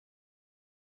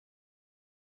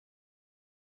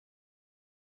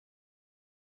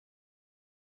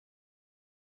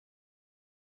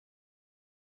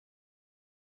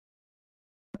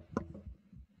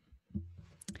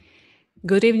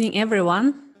Good evening,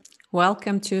 everyone.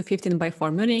 Welcome to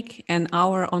 15x4 Munich and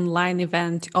our online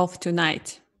event of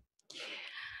tonight.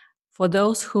 For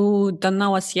those who don't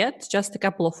know us yet, just a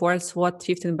couple of words what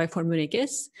 15x4 Munich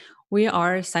is. We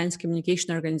are a science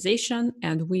communication organization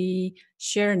and we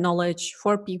share knowledge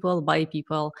for people by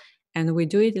people. And we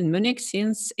do it in Munich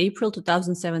since April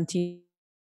 2017.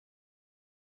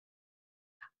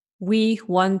 We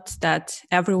want that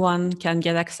everyone can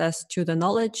get access to the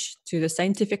knowledge, to the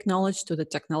scientific knowledge, to the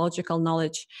technological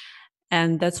knowledge.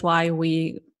 And that's why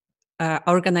we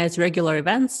organize regular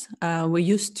events. We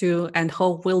used to, and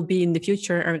hope will be in the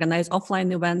future, organize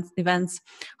offline events,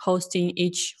 hosting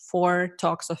each 4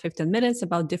 talks of 15 minutes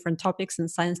about different topics in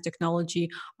science, technology,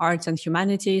 arts, and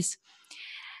humanities.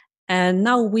 And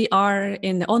now we are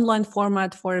in the online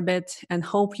format for a bit and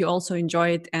hope you also enjoy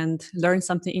it and learn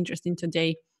something interesting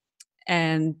today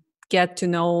and get to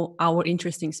know our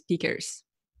interesting speakers.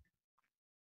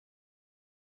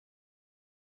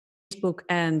 Facebook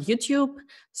and YouTube.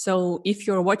 So if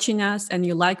you're watching us and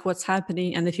you like what's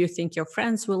happening, and if you think your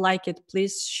friends will like it,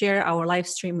 please share our live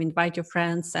stream, invite your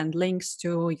friends, and links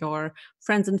to your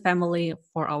friends and family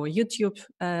for our YouTube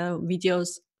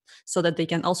videos so that they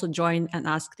can also join and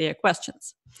ask their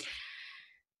questions.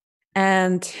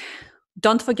 And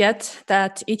don't forget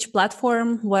that each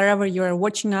platform, wherever you're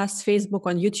watching us, Facebook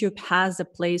and YouTube, has a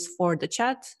place for the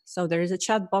chat. So there is a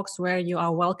chat box where you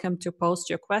are welcome to post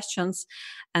your questions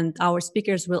and our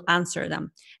speakers will answer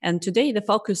them. And today the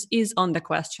focus is on the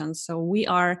questions. So we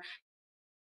are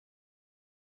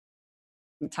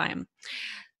time.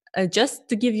 Just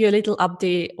to give you a little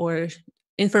update or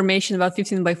information about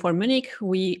 15x4 Munich,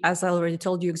 we, as I already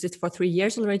told you, exist for 3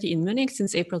 years already in Munich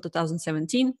since April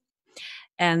 2017.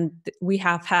 And we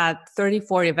have had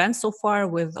 34 events so far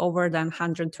with over than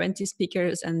 120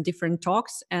 speakers and different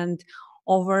talks. And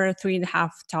over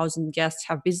 3,500 guests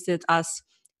have visited us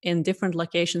in different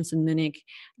locations in Munich,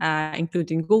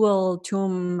 including Google,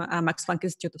 𝗠𝗂𝘁𝗴𝗵, Max Planck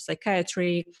Institute of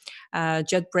Psychiatry,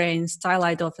 JetBrains,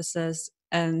 Starlight offices.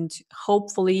 And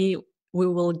hopefully we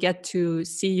will get to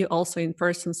see you also in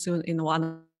person soon in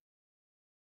one.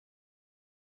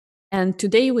 And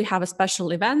today we have a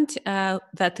special event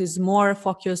that is more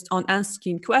focused on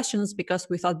asking questions because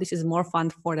we thought this is more fun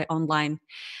for the online.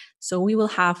 So we will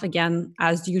have, again,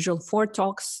 as usual, 4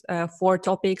 talks, 4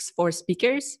 topics, 4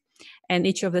 speakers, and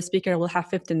each of the speakers will have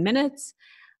 15 minutes.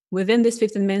 Within these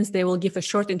 15 minutes, they will give a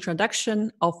short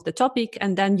introduction of the topic,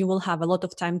 and then you will have a lot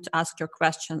of time to ask your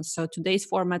questions. So today's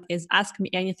format is Ask Me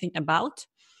Anything About,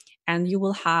 and you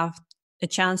will have a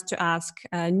chance to ask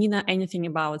Nina anything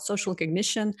about social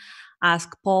cognition,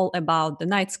 ask Paul about the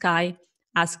night sky,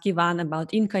 ask Ivan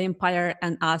about Inca Empire,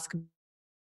 and ask.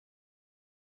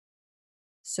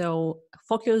 So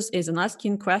focus is on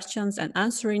asking questions and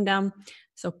answering them.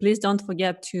 So please don't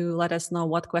forget to let us know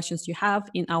what questions you have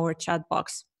in our chat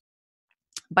box.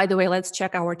 By the way, let's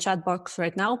check our chat box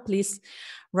right now. Please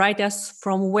write us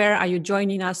from where are you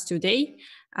joining us today,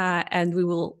 and we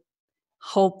will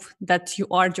hope that you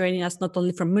are joining us not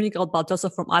only from Munich, but also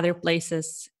from other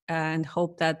places, and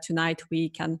hope that tonight we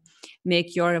can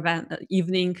make your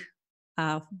evening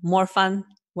more fun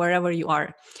wherever you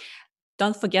are.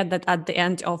 Don't forget that at the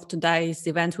end of today's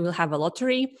event, we will have a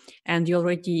lottery, and you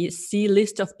already see a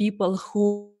list of people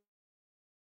who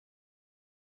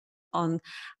on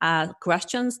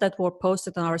questions that were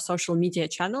posted on our social media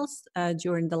channels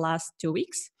during the last 2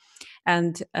 weeks.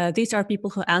 And these are people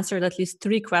who answered at least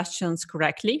 3 questions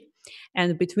correctly.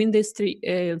 And between these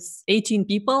 18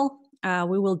 people,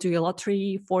 we will do a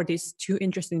lottery for these 2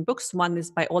 interesting books. One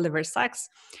is by Oliver Sacks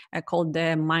called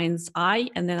The Mind's Eye,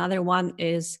 and another one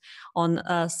is on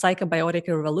Psychobiotic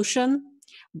Revolution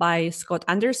by Scott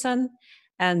Anderson.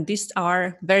 And these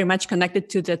are very much connected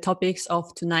to the topics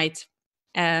of tonight.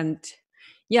 And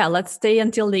yeah, let's stay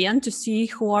until the end to see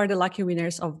who are the lucky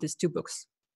winners of these 2 books.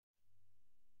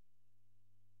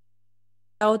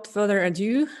 Without further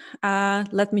ado,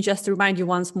 let me just remind you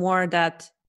once more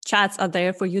that chats are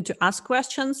there for you to ask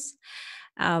questions.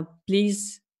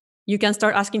 Please, you can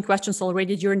start asking questions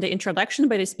already during the introduction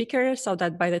by the speaker, so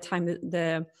that by the time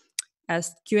the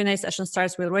Q&A session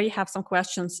starts, we already have some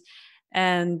questions.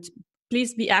 And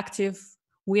please be active.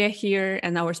 We are here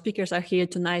and our speakers are here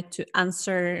tonight to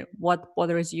answer what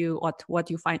bothers you, what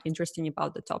you find interesting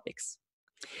about the topics.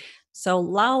 So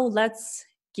now let's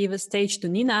give a stage to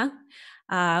Nina,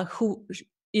 who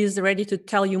is ready to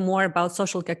tell you more about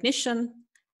social cognition.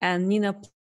 And Nina,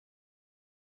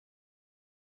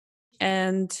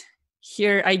 and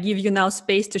here I give you now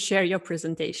space to share your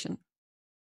presentation.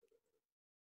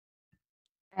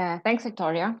 Thanks,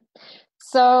 Victoria.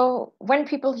 So when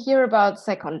people hear about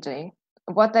psychology,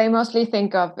 what they mostly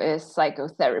think of is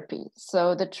psychotherapy,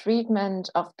 so the treatment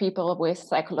of people with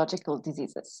psychological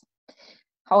diseases.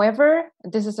 However,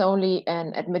 this is only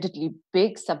an admittedly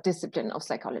big subdiscipline of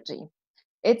psychology.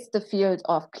 It's the field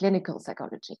of clinical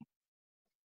psychology.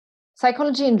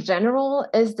 Psychology in general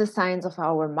is the science of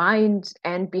our mind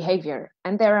and behavior,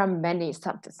 and there are many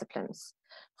subdisciplines.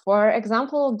 For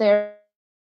example,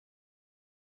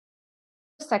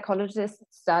 psychologists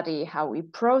study how we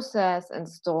process and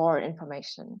store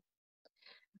information.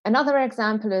 Another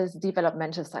example is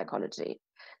developmental psychology.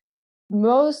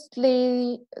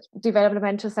 Mostly,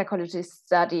 developmental psychologists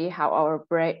study how our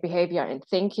behavior and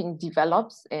thinking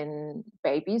develops in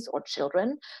babies or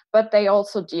children, but they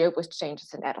also deal with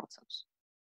changes in adulthood.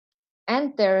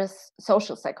 And there's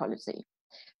social psychology.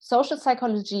 Social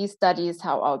psychology studies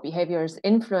how our behavior is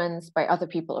influenced by other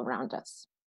people around us.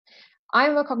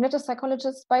 I'm a cognitive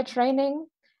psychologist by training,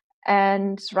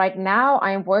 and right now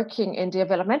I'm working in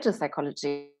developmental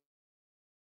psychology.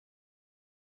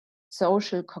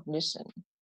 Social cognition.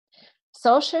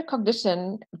 Social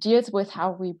cognition deals with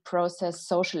how we process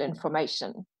social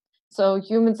information. So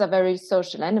humans are very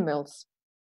social animals,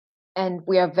 and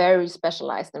we are very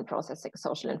specialized in processing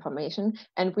social information,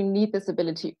 and we need this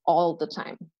ability all the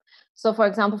time. So for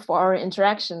example, for our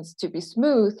interactions to be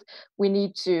smooth, we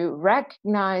need to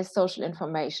recognize social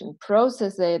information,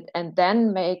 process it, and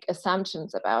then make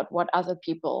assumptions about what other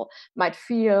people might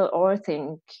feel or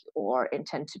think or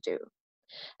intend to do.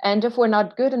 And if we're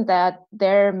not good in that,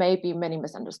 there may be many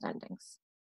misunderstandings.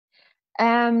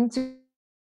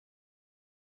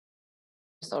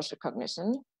 Social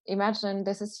cognition. Imagine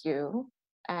this is you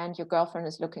and your girlfriend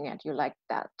is looking at you like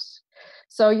that.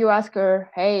 So you ask her,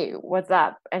 hey, what's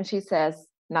up? And she says,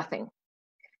 nothing.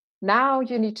 Now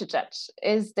you need to judge.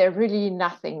 Is there really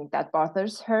nothing that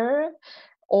bothers her?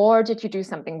 Or did you do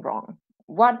something wrong?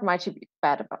 What might you be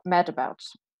mad about?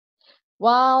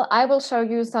 Well, I will show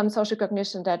you some social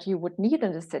cognition that you would need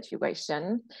in this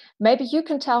situation. Maybe you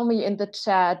can tell me in the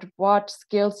chat what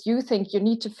skills you think you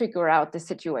need to figure out the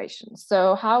situation.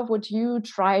 So how would you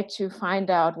try to find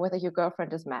out whether your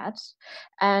girlfriend is mad?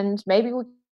 And maybe we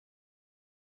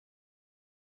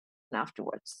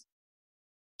afterwards.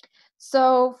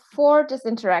 So for this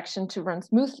interaction to run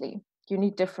smoothly, you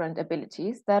need different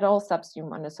abilities that all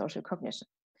subsume under social cognition.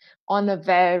 On a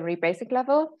very basic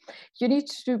level, you need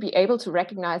to be able to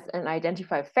recognize and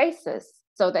identify faces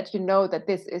so that you know that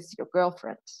this is your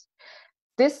girlfriend.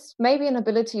 This may be an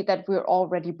ability that we're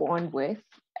already born with,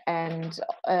 and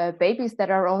babies that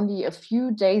are only a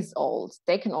few days old,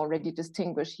 they can already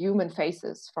distinguish human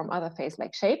faces from other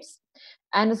face-like shapes.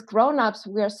 And as grown-ups,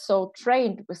 we are so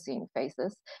trained with seeing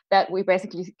faces that we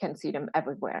basically can see them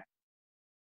everywhere.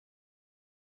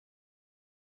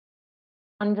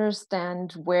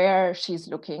 Understand where she's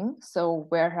looking, so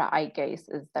where her eye gaze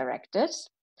is directed.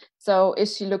 So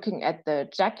is she looking at the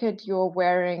jacket you're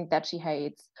wearing that she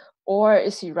hates, or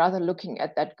is she rather looking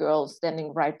at that girl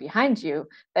standing right behind you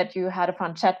that you had a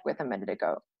fun chat with a minute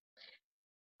ago?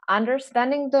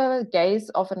 Understanding the gaze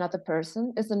of another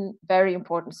person is a very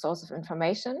important source of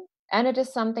information, and it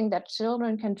is something that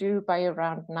children can do by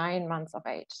around 9 months of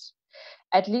age.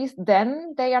 At least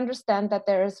then they understand that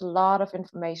there is a lot of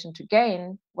information to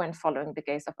gain when following the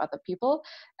gaze of other people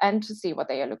and to see what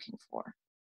they are looking for.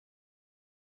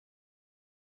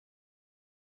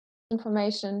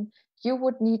 Information, you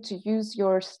would need to use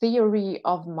your theory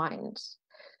of mind.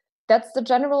 That's the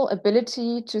general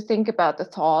ability to think about the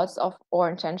thoughts of or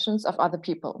intentions of other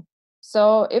people.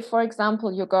 So if, for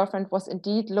example, your girlfriend was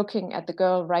indeed looking at the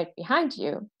girl right behind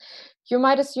you, you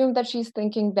might assume that she's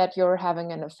thinking that you're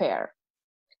having an affair.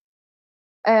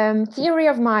 Theory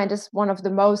of mind is one of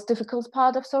the most difficult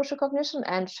part of social cognition,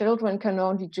 and children can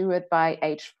only do it by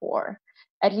age 4.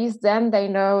 At least then they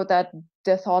know that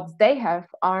the thoughts they have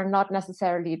are not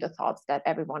necessarily the thoughts that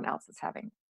everyone else is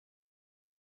having.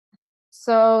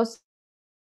 So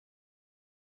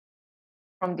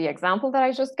from the example that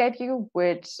I just gave you,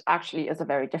 which actually is a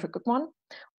very difficult one,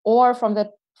 or from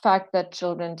the fact that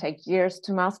children take years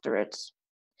to master it.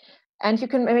 And you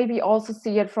can maybe also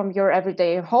see it from your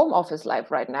everyday home office life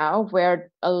right now,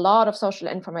 where a lot of social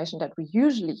information that we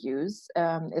usually use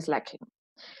is lacking.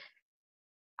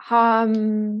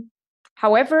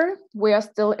 However, we are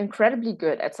still incredibly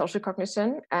good at social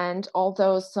cognition, and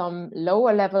although some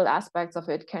lower level aspects of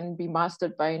it can be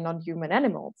mastered by non-human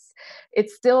animals,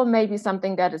 it still may be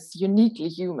something that is uniquely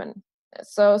human.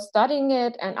 So studying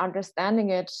it and understanding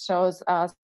it shows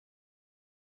us.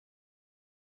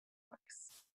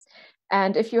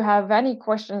 And if you have any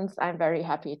questions, I'm very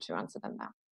happy to answer them now.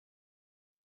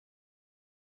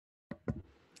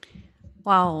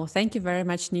 Wow, thank you very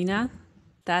much, Nina.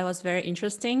 That was very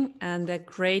interesting and a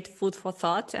great food for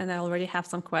thought. And I already have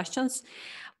some questions.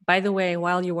 By the way,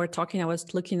 while you were talking, I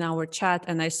was looking at our chat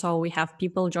and I saw we have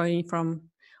people joining from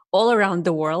all around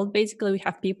the world. Basically, we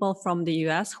have people from the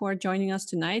US who are joining us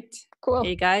tonight. Cool.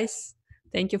 Hey, guys.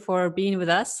 Thank you for being with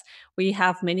us. We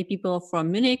have many people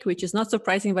from Munich, which is not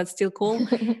surprising, but still cool.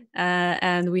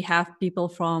 And we have people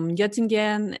from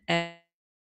Göttingen and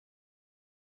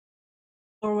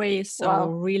Norway. So Wow.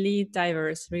 really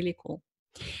diverse, really cool.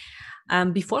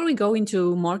 Before we go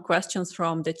into more questions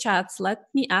from the chats, let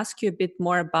me ask you a bit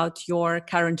more about your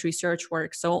current research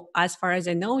work. So as far as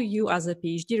I know, you as a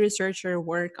PhD researcher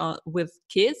work with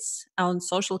kids on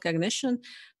social cognition.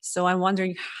 So I'm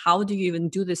wondering, how do you even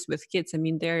do this with kids? I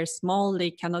mean, they're small,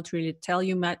 they cannot really tell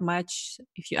you much.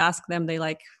 If you ask them, they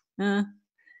like,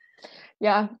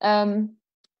 Yeah.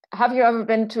 Have you ever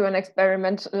been to an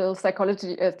experimental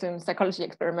psychology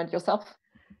experiment yourself?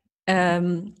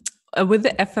 With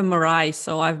the fMRI,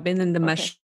 so I've been in the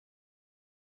mesh.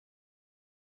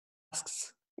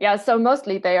 Yeah, so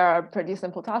mostly they are pretty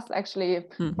simple tasks. Actually,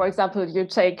 for example, you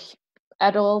take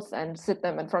adults and sit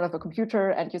them in front of a computer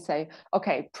and you say,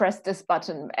 okay, press this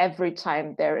button every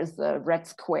time there is a red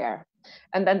square.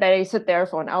 And then they sit there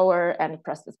for an hour and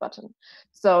press this button.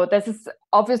 So this is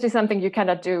obviously something you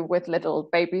cannot do with little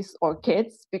babies or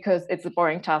kids because it's a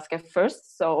boring task at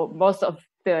first. So most of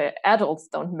the adults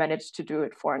don't manage to do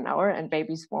it for an hour and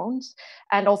babies won't.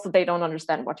 And also they don't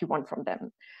understand what you want from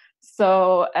them.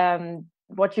 So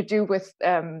what you do with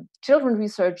children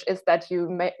research is that you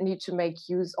need to make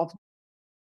use of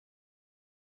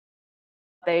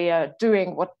they are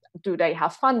doing, what do they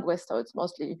have fun with. So it's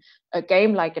mostly a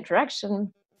game-like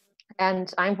interaction.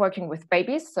 And I'm working with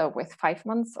babies, so with 5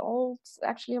 months old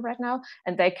actually right now,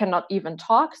 and they cannot even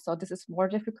talk. So this is more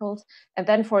difficult. And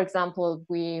then, for example,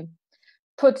 we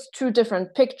put 2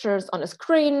 different pictures on a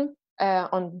screen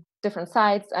on different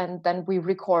sides, and then we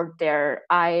record their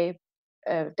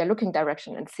their looking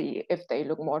direction and see if they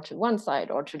look more to one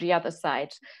side or to the other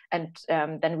side. And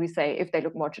then we say, if they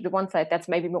look more to the one side, that's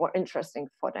maybe more interesting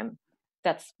for them.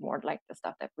 That's more like the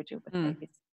stuff that we do with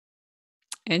babies.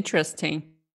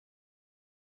 Interesting.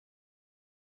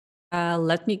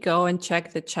 Let me go and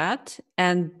check the chat.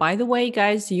 And by the way,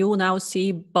 guys, you now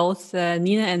see both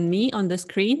Nina and me on the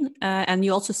screen, and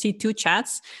you also see 2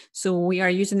 chats. So we are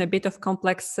using a bit of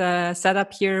complex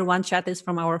setup here. One chat is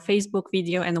from our Facebook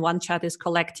video and one chat is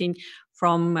collecting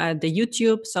from the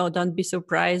YouTube. So don't be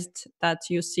surprised that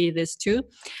you see this too.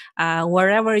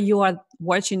 Wherever you are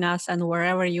watching us and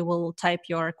wherever you will type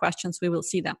your questions, we will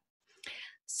see them.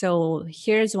 So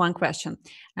here's one question.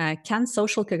 Can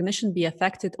social cognition be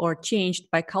affected or changed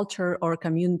by culture or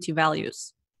community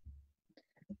values?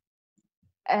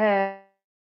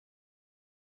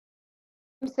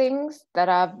 Things that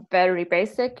are very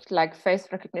basic, like face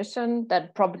recognition,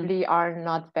 that probably are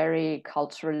not very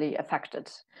culturally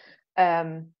affected.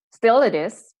 Still it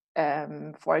is.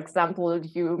 For example,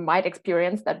 you might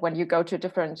experience that when you go to a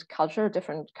different culture,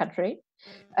 different country,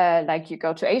 like you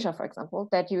go to Asia, for example,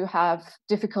 that you have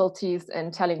difficulties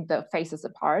in telling the faces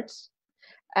apart.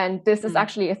 And this is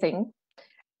actually a thing.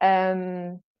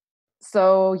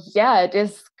 So yeah, it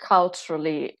is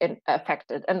culturally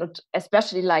affected, and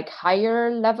especially like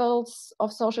higher levels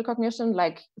of social cognition,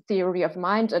 like theory of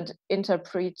mind and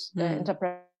interpret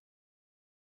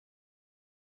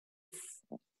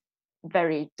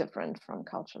very different from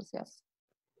cultures. Yes.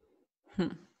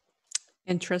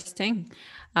 Interesting.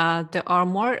 There are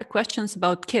more questions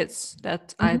about kids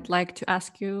that I'd like to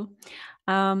ask you.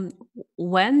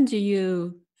 When do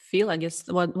you feel, I guess,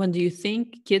 when do you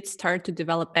think kids start to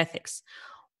develop ethics?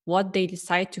 What they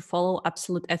decide to follow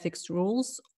absolute ethics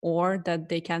rules, or that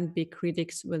they can be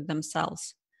critics with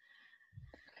themselves?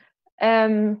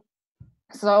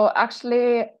 So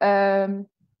actually,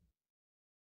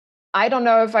 I don't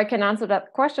know if I can answer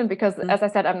that question because, as I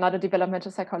said, I'm not a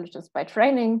developmental psychologist by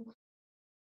training.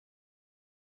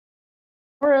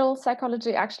 Moral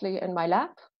psychology actually in my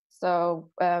lab. So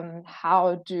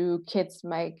how do kids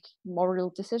make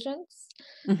moral decisions?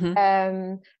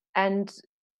 And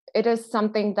it is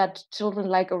something that children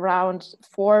like around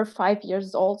 4 or 5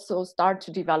 years also start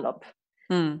to develop.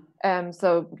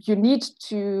 So you need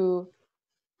to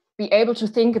be able to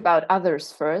think about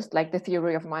others first, like the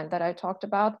theory of mind that I talked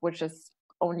about, which is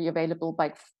only available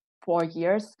by 4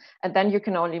 years. And then you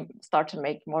can only start to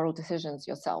make moral decisions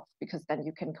yourself, because then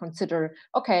you can consider,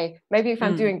 okay, maybe if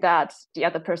I'm doing that, the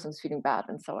other person's feeling bad,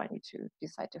 and so I need to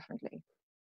decide differently.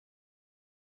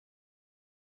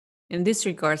 In this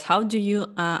regard, how do you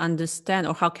understand,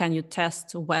 or how can you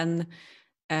test when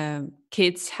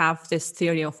kids have this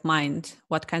theory of mind?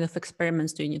 What kind of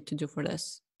experiments do you need to do for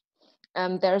this?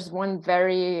 There's one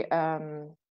very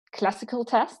classical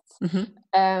test,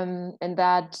 in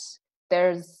that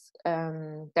there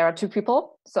are two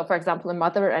people. So, for example, a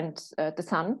mother and the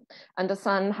son. And the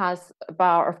son has a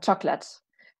bar of chocolate,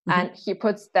 and he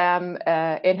puts them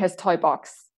in his toy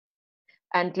box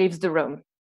and leaves the room.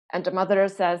 And the mother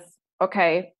says,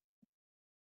 "Okay,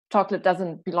 chocolate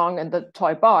doesn't belong in the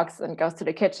toy box," and goes to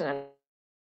the kitchen and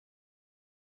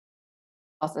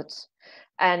does it.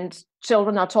 And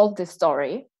children are told this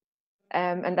story.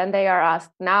 And then they are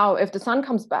asked, now, if the son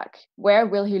comes back, where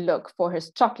will he look for his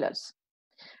chocolate?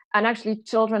 And actually,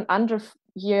 children under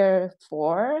year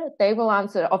 4, they will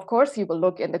answer, of course, he will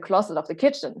look in the closet of the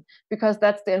kitchen, because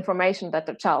that's the information that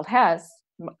the child has.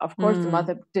 Of course, the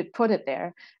mother did put it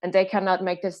there, and they cannot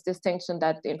make this distinction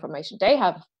that the information they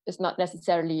have is not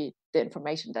necessarily the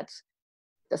information that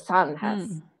the son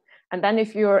has. And then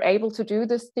if you're able to do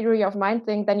this theory of mind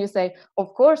thing, then you say,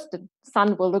 of course, the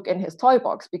son will look in his toy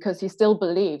box because he still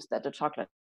believes that the chocolate.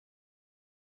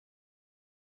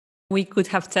 We could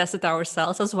have tested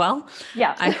ourselves as well.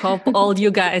 Yeah. I hope all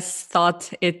you guys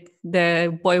thought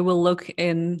the boy will look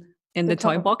in the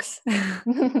toy box.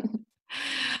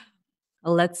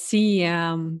 Let's see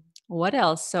what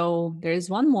else. So there's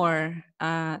one more.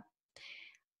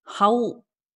 How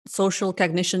social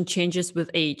cognition changes with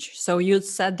age. So you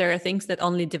said there are things that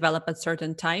only develop at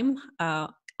certain time.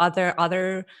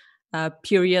 Other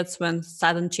periods when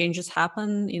sudden changes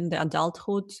happen in the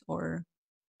adulthood or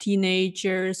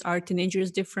teenagers. Are teenagers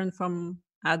different from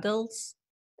adults?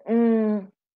 So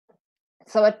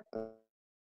it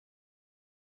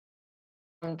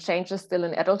changes still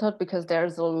in adulthood because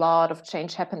there's a lot of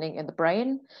change happening in the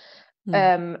brain,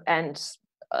 and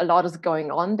a lot is going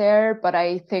on there. But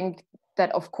I think that,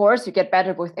 of course, you get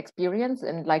better with experience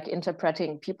in like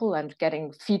interpreting people and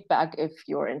getting feedback if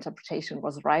your interpretation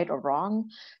was right or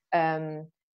wrong.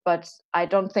 But I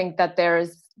don't think that there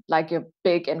is like a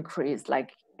big increase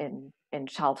like in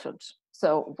childhood.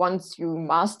 So once you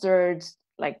mastered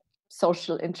like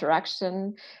social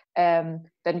interaction,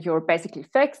 then you're basically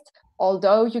fixed,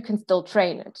 although you can still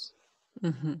train it.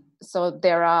 So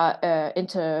there are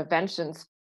interventions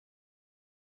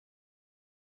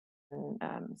in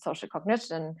social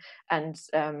cognition, and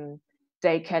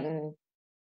they can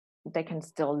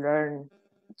still learn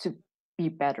to be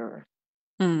better.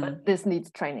 But this needs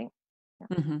training.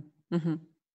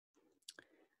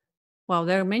 Well,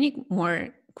 there are many more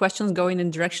questions going in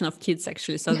the direction of kids,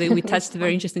 actually. So we touched a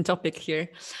very interesting topic here.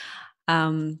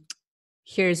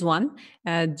 Here's one.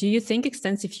 Do you think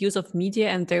extensive use of media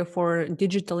and therefore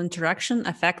digital interaction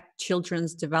affect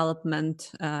children's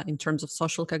development in terms of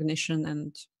social cognition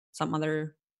and some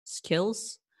other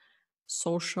skills,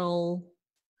 social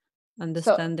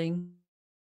understanding?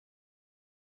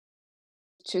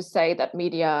 To say that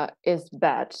media is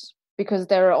bad, because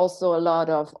there are also a lot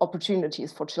of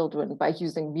opportunities for children by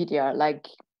using media, like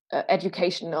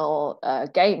educational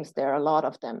games. There are a lot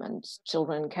of them, and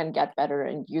children can get better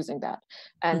in using that.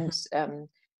 And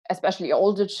especially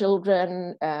older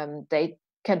children, they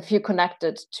can feel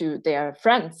connected to their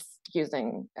friends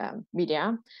using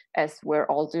media, as we're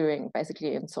all doing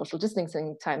basically in social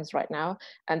distancing times right now.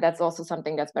 And that's also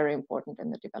something that's very important in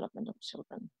the development of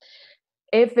children.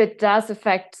 If it does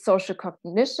affect social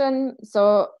cognition,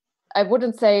 so I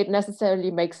wouldn't say it necessarily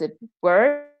makes it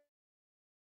worse.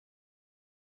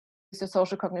 The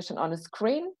social cognition on a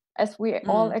screen, as we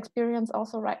all experience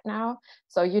also right now.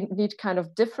 So you need kind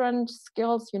of different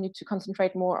skills. You need to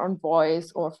concentrate more on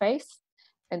voice or face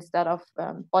instead of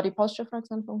body posture, for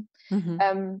example.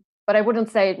 But I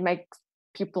wouldn't say it makes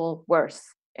people worse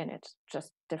in it,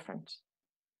 just different.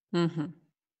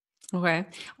 Okay.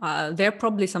 There are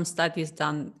probably some studies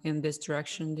done in this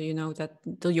direction. Do you know that?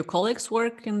 Do your colleagues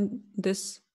work in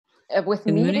this? With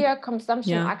in media Munich?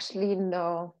 consumption, actually,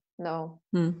 no.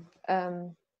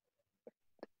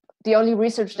 The only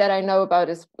research that I know about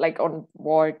is like on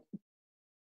board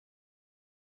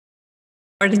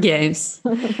games.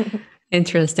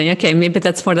 Interesting. Okay, maybe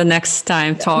that's for the next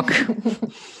time talk.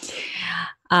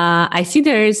 I see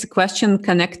there is a question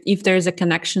if there is a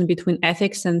connection between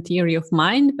ethics and theory of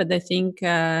mind, but I think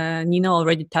Nina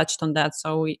already touched on that.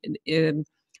 So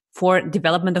for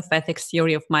development of ethics,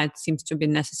 theory of mind seems to be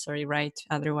necessary, right?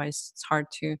 Otherwise, it's hard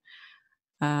to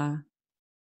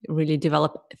really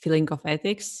develop a feeling of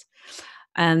ethics.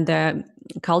 And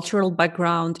cultural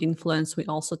background influence we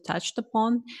also touched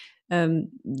upon.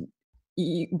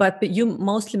 But you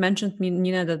mostly mentioned,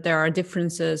 Nina, that there are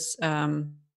differences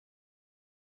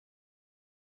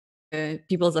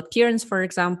people's appearance, for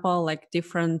example, like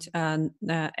different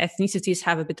ethnicities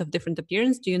have a bit of different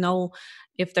appearance. Do you know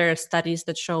if there are studies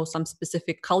that show some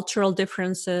specific cultural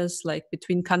differences, like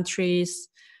between countries,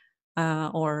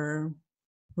 or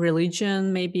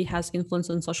religion maybe has influence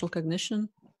on social cognition?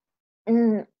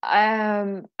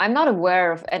 I'm not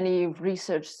aware of any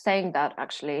research saying that,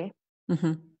 actually.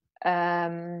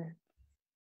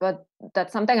 But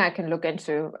that's something I can look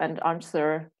into and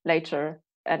answer later,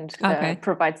 and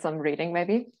provide some reading,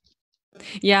 maybe.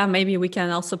 Yeah, maybe we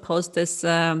can also post this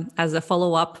as a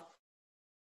follow-up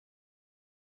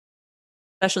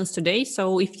sessions today.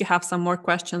 So if you have some more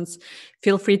questions,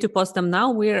 feel free to post them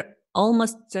now. We're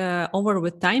almost over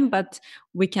with time, but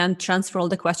we can transfer all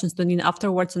the questions to Nina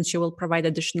afterwards, and she will provide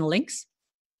additional links.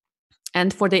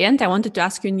 And for the end, I wanted to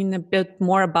ask you, Nina, a bit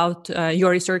more about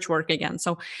your research work again.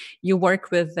 So you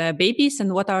work with babies,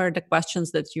 and what are the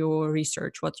questions that you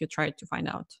research, what you try to find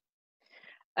out?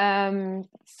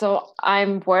 So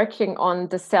I'm working on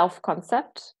the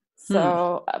self-concept.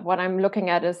 So what I'm looking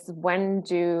at is when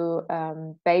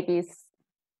are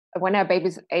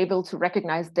babies able to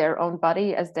recognize their own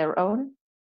body as their own?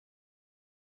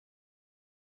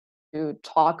 To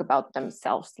talk about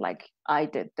themselves, like I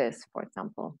did this, for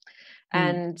example.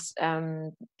 And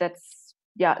that's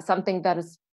something that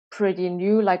is pretty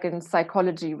new, like in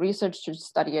psychology research, to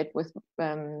study it with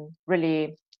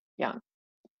really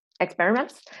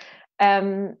experiments.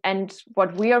 And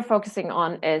what we are focusing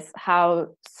on is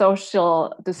how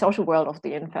the social world of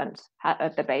the infant,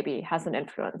 the baby, has an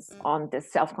influence on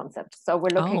this self-concept. So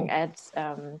we're looking at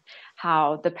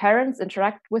how the parents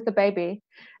interact with the baby,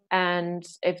 and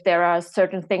if there are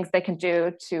certain things they can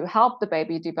do to help the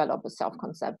baby develop a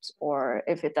self-concept, or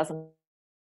if it doesn't.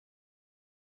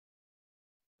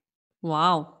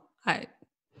 Wow.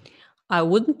 I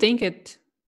wouldn't think it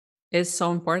is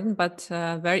so important, but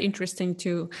very interesting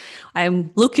too.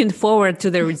 I'm looking forward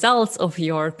to the results of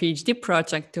your PhD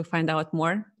project to find out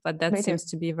more, but that seems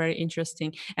to be very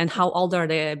interesting. And how old are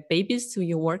the babies who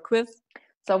you work with?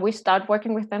 So we start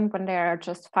working with them when they're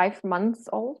just 5 months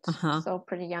old, so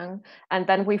pretty young. And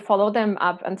then we follow them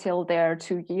up until they're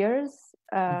 2 years.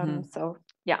 So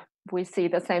we see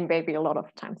the same baby a lot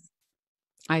of times.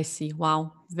 I see.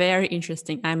 Wow. Very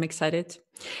interesting. I'm excited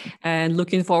and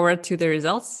looking forward to the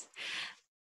results.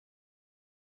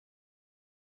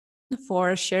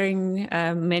 For sharing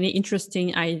many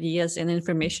interesting ideas and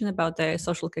information about the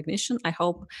social cognition. I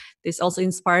hope this also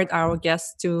inspired our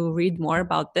guests to read more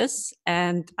about this.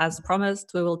 And as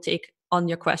promised, we will take on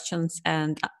your questions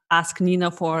and ask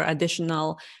Nina for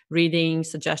additional reading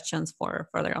suggestions for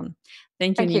further on.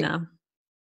 Thank you, Nina.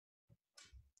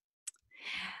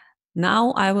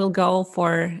 Now I will go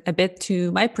for a bit to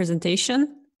my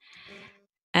presentation.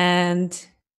 And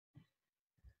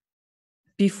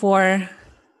before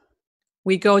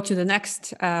we go to the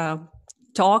next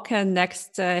talk and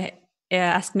next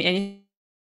Ask Me Anything,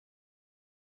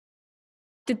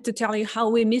 to tell you how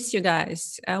we miss you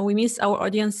guys. We miss our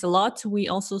audience a lot. We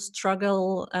also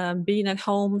struggle being at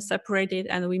home, separated,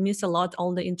 and we miss a lot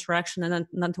all the interaction and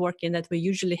networking that we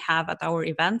usually have at our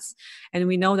events. And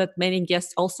we know that many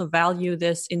guests also value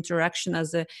this interaction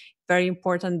as a very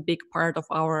important, big part of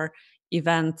our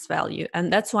events value.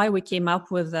 And that's why we came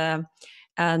up with a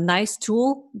nice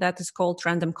tool that is called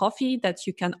Random Coffee that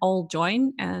you can all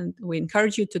join, and we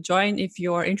encourage you to join if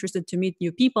you're interested to meet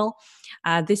new people.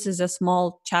 This is a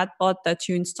small chatbot that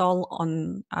you install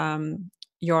on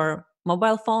your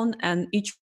mobile phone, and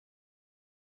each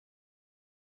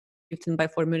by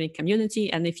for Munich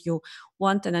community. And if you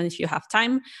want, and then if you have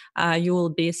time, you will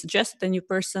be suggested a new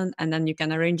person, and then you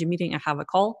can arrange a meeting and have a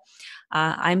call.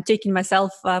 I'm taking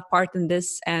myself part in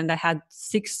this, and I had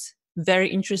 6 very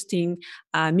interesting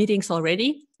meetings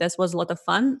already. This was a lot of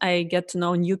fun. I get to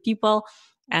know new people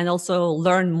and also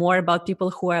learn more about people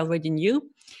who I already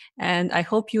knew. And I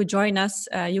hope you join us.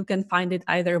 You can find it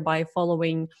either by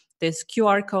following this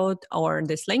QR code or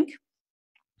this link.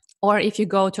 Or if you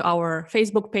go to our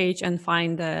Facebook page and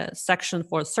find the section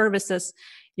for services,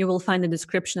 you will find the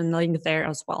description and link there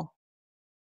as well.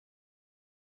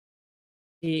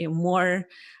 More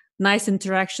nice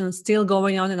interactions still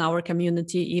going on in our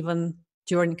community, even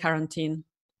during quarantine.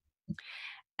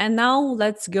 And now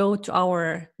let's go to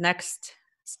our next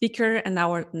speaker and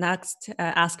our next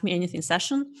Ask Me Anything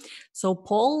session. So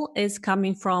Paul is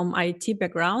coming from IT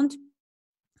background,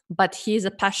 but he's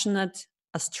a passionate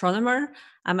astronomer,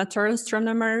 amateur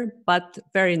astronomer, but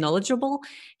very knowledgeable.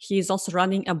 He's also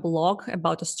running a blog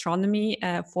about astronomy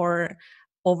for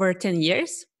over 10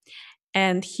 years.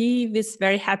 And he is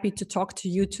very happy to talk to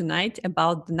you tonight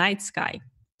about the night sky.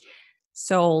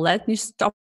 So let me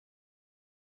stop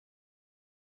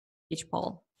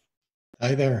Paul.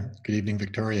 Hi there. Good evening,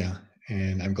 Victoria.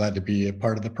 And I'm glad to be a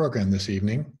part of the program this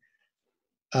evening.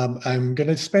 I'm going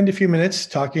to spend a few minutes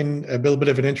talking a little bit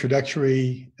of an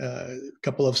introductory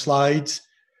couple of slides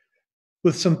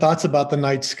with some thoughts about the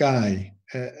night sky.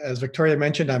 As Victoria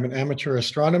mentioned, I'm an amateur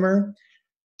astronomer.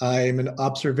 I'm an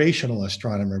observational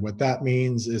astronomer. What that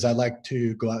means is I like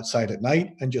to go outside at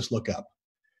night and just look up.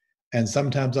 And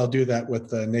sometimes I'll do that with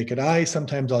the naked eye.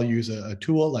 Sometimes I'll use a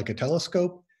tool like a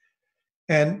telescope.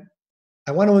 And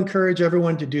I want to encourage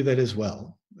everyone to do that as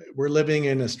well. We're living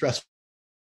in a stressful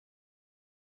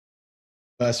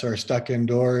us are stuck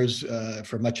indoors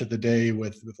for much of the day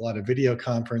with a lot of video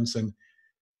conference, and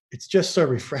it's just so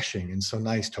refreshing and so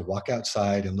nice to walk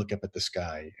outside and look up at the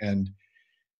sky. And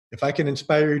if I can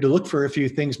inspire you to look for a few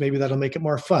things, maybe that'll make it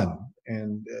more fun.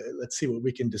 And let's see what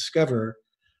we can discover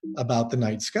about the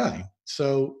night sky.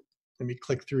 So let me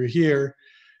click through here.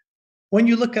 When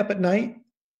you look up at night,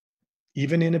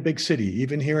 even in a big city,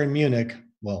 even here in Munich,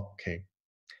 well, okay,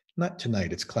 not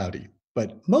tonight, it's cloudy.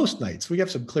 But most nights, we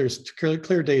have some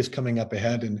clear days coming up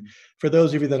ahead. And for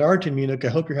those of you that aren't in Munich, I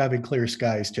hope you're having clear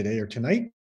skies today or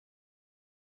tonight.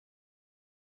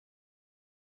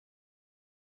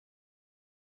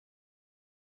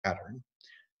 Pattern.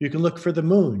 You can look for the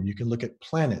moon. You can look at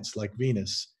planets like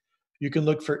Venus. You can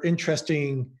look for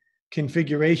interesting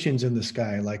configurations in the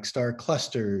sky like star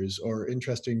clusters or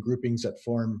interesting groupings that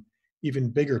form even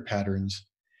bigger patterns.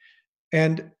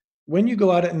 And when you go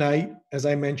out at night, as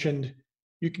I mentioned,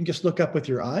 you can just look up with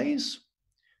your eyes.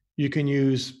 You can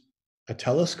use a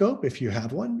telescope if you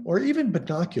have one, or even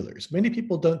binoculars. Many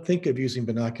people don't think of using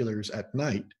binoculars at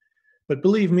night, but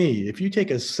believe me, if you take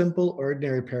a simple,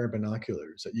 ordinary pair of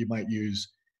binoculars that you might use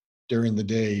during the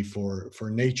day for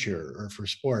nature or for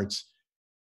sports,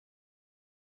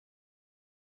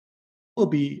 you'll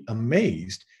be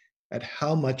amazed at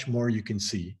how much more you can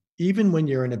see, even when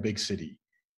you're in a big city,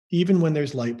 even when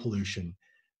there's light pollution.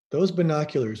 Those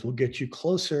binoculars will get you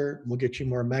closer, will get you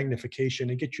more magnification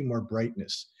and get you more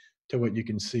brightness to what you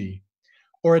can see.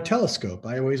 Or a telescope.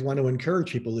 I always want to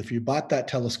encourage people, if you bought that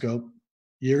telescope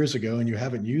years ago and you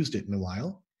haven't used it in a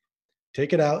while,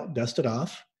 take it out, dust it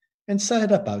off, and set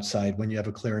it up outside when you have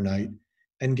a clear night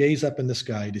and gaze up in the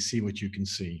sky to see what you can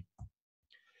see.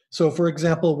 So for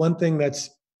example, one thing that's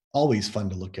always fun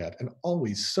to look at and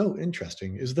always so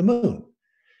interesting is the moon.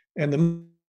 And the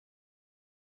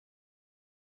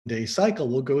day cycle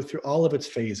will go through all of its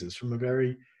phases, from a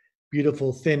very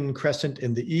beautiful thin crescent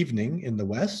in the evening in the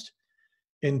west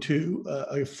into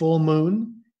a full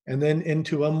moon, and then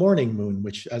into a morning moon,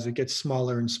 which as it gets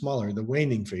smaller and smaller, the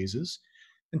waning phases,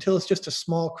 until it's just a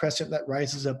small crescent that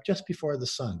rises up just before the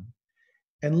sun.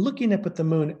 And looking up at the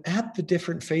moon at the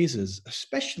different phases,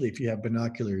 especially if you have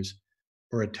binoculars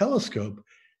or a telescope,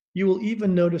 you will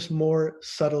even notice more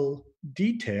subtle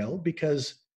detail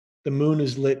because the moon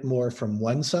is lit more from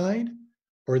one side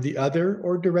or the other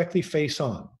or directly face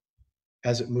on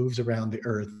as it moves around the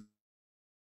Earth.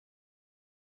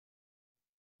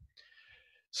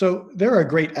 So there are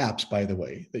great apps, by the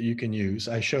way, that you can use.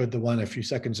 I showed the one a few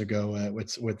seconds ago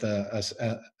with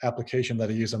an application that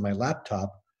I use on my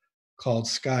laptop called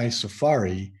Sky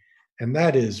Safari. And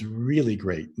that is really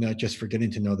great, not just for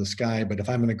getting to know the sky, but if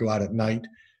I'm going to go out at night,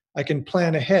 I can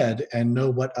plan ahead and know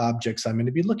what objects I'm going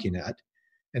to be looking at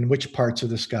and which parts of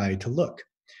the sky to look.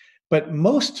 But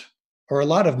most, or a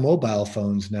lot of mobile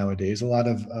phones nowadays, a lot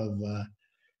of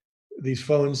these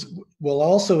phones will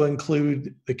also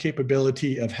include the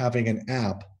capability of having an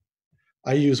app.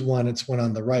 I use one, it's one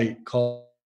on the right, called,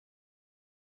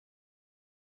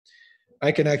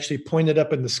 I can actually point it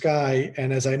up in the sky,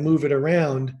 and as I move it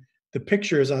around, the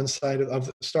pictures on side of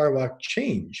the star walk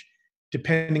change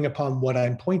depending upon what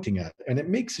I'm pointing at. And it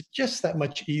makes it just that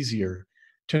much easier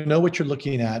to know what you're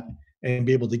looking at and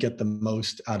be able to get the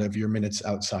most out of your minutes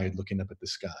outside looking up at the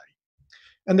sky.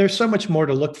 And there's so much more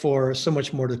to look for, so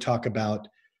much more to talk about.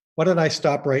 Why don't I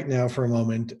stop right now for a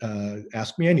moment,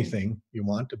 ask me anything you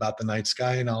want about the night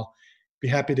sky, and I'll be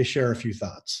happy to share a few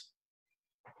thoughts.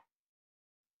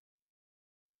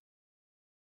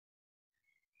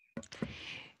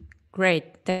 Great.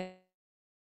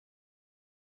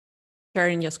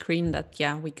 Sharing your screen that,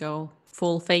 yeah, we go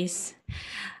full face.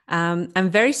 I'm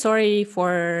very sorry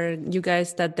for you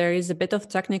guys that there is a bit of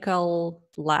technical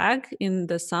lag in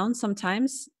the sound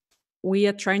sometimes. We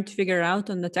are trying to figure out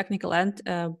on the technical end,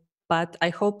 but I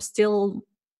hope still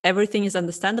everything is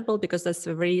understandable because that's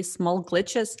very small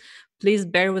glitches. Please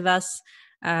bear with us.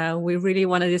 We really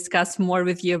want to discuss more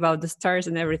with you about the stars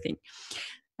and everything.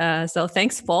 So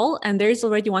thanks, Paul. And there is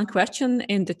already one question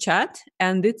in the chat,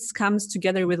 and this comes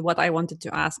together with what I wanted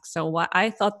to ask. So what I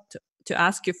thought to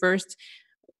ask you first,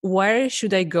 where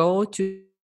should I go to?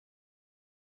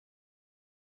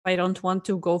 I don't want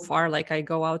to go far, like I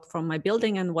go out from my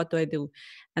building, and what do I do?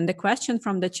 And the question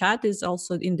from the chat is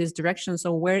also in this direction.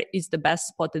 So where is the best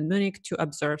spot in Munich to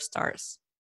observe stars?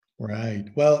 Right.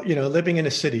 Well, you know, living in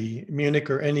a city, Munich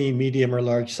or any medium or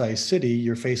large size city,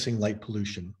 you're facing light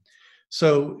pollution.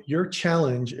 So your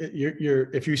challenge,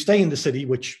 if you stay in the city,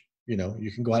 which, you know,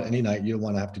 you can go out any night, you don't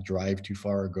want to have to drive too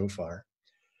far or go far.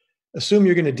 Assume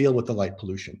you're going to deal with the light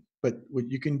pollution. But what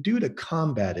you can do to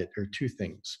combat it are two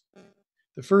things.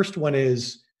 The first one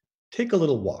is take a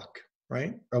little walk,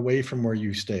 right? Away from where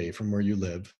you stay, from where you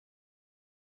live.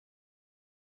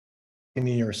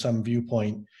 Or some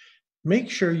viewpoint, make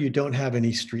sure you don't have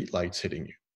any street lights hitting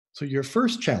you. So your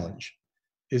first challenge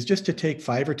is just to take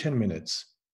 5 or 10 minutes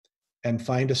and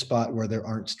find a spot where there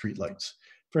aren't street lights.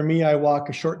 For me, I walk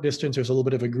a short distance, there's a little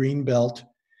bit of a green belt.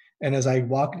 And as I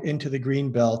walk into the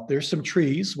green belt, there's some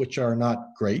trees, which are not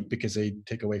great because they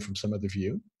take away from some of the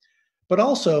view. But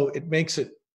also it makes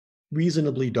it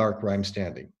reasonably dark where I'm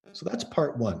standing. So that's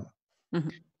part one. Mm-hmm.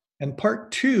 And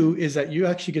part two is that you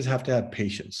actually just have to have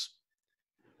patience.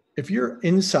 If you're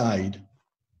inside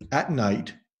at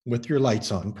night with your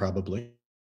lights on, probably,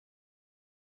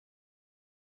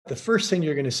 the first thing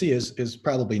you're going to see is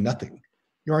probably nothing.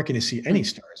 You aren't going to see any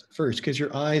stars at first because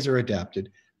your eyes are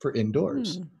adapted for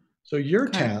indoors. So your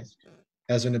task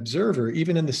as an observer,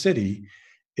 even in the city,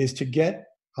 is to get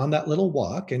on that little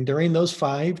walk. And during those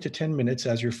 5 to 10 minutes,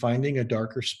 as you're finding a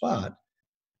darker spot,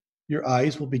 your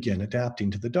eyes will begin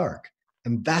adapting to the dark.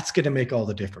 And that's going to make all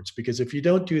the difference, because if you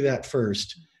don't do that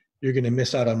first, you're going to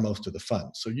miss out on most of the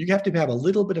fun. So you have to have a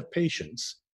little bit of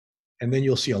patience, and then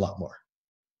you'll see a lot more.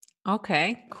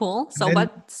 Okay, cool. So,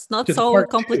 but it's not so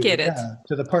complicated.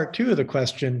 To the part two of the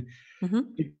question,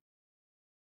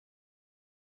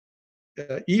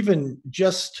 even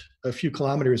just a few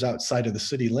kilometers outside of the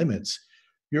city limits,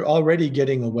 you're already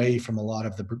getting away from a lot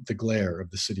of the glare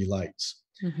of the city lights.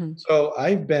 So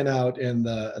I've been out in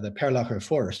the �11𝗵𝗺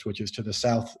forest, which is to the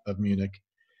south of Munich.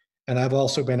 And I've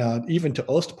also been out even to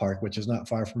𝗍𝗵𝗺, which is not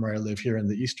far from where I live here in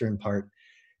the eastern part.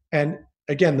 And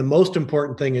again, the most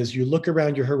important thing is you look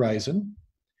around your horizon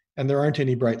and there aren't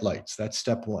any bright lights. That's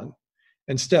step one.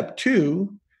 And step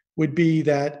two would be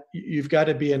that you've got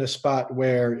to be in a spot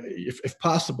where, if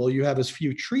possible, you have as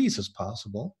few trees as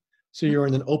possible. So you're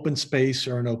in an open space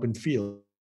or an open field.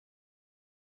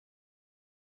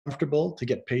 Comfortable to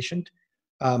get patient.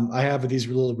 I have these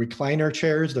little recliner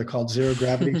chairs. They're called zero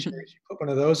gravity chairs. You put one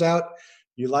of those out,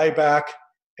 you lie back,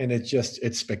 and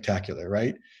it's spectacular,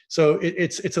 right? So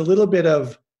it's a little bit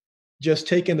of just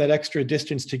taking that extra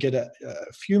distance to get a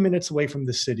few minutes away from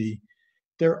the city.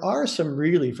 There are some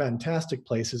really fantastic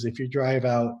places if you drive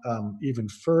out even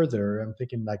further. I'm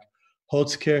thinking like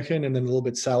𝗍𝗵𝗺 and then a little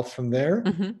bit south from there.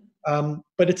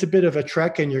 But it's a bit of a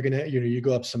trek, and you're gonna, you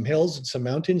go up some hills and some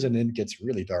mountains, and then it gets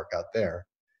really dark out there.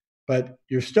 But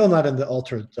you're still not in the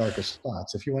ultra darkest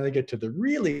spots. If you want to get to the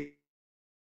really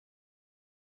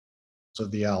of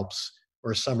the Alps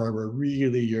or somewhere where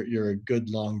really you're a good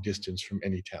long distance from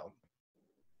any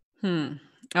town.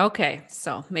 Okay,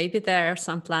 so maybe there are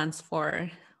some plans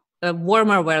for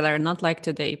warmer weather, not like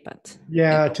today, but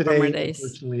yeah, today,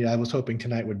 unfortunately, I was hoping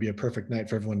tonight would be a perfect night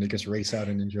for everyone to just race out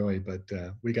and enjoy, but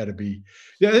we got to be.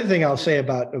 The other thing I'll say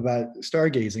about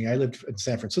stargazing, I lived in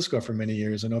San Francisco for many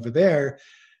years, and over there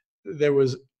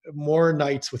was more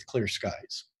nights with clear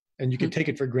skies, and you could take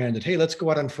it for granted. Hey, let's go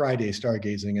out on Friday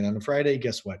stargazing, and on a Friday,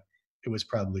 guess what? It was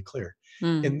probably clear.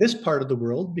 In this part of the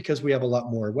world, because we have a lot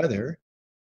more weather,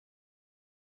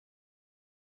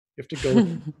 you have to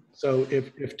go. So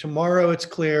if tomorrow it's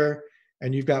clear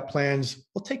and you've got plans,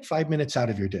 well, take 5 minutes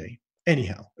out of your day,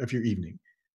 anyhow, of your evening,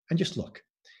 and just look.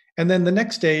 And then the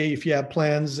next day, if you have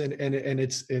plans and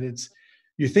it's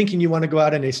you're thinking you want to go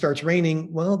out and it starts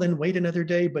raining, well, then wait another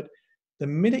day. But the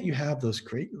minute you have those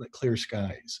great clear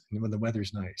skies and when the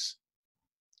weather's nice,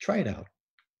 try it out.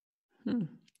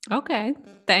 Okay,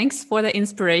 thanks for the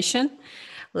inspiration.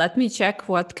 Let me check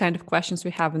what kind of questions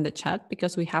we have in the chat,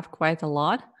 because we have quite a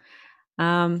lot.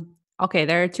 Okay,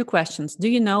 there are 2 questions. Do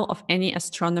you know of any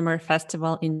astronomer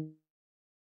festival in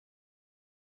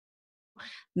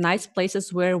nice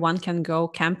places where one can go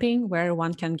camping, where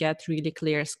one can get really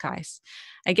clear skies?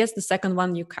 I guess the second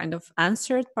one you kind of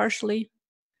answered partially.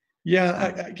 Yeah,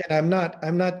 again, I'm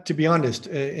not, to be honest,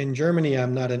 in Germany,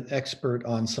 I'm not an expert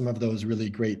on some of those really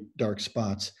great dark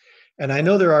spots. And I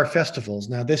know there are festivals.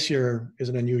 Now, this year is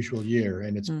an unusual year,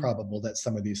 and it's probable that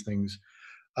some of these things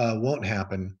won't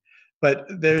happen. But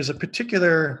there's a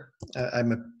particular,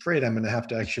 I'm afraid I'm going to have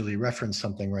to actually reference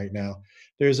something right now.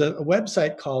 There's a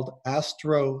website called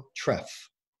AstroTreff,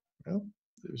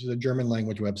 This is a German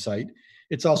language website.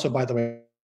 It's also, by the way,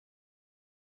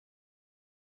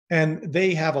 and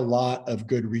they have a lot of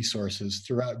good resources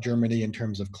throughout Germany in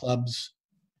terms of clubs,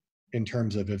 in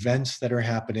terms of events that are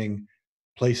happening,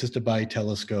 places to buy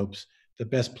telescopes, the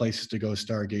best places to go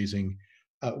stargazing,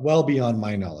 well beyond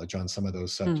my knowledge on some of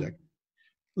those subjects.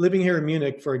 Living here in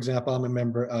Munich, for example, I'm a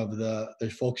member of the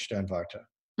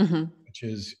𝗍𝗿𝗺𝗺, which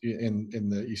is in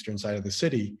the eastern side of the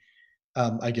city.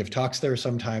 I give talks there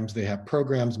sometimes. They have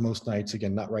programs most nights,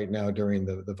 again, not right now during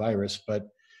the virus, but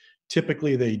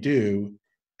typically they do.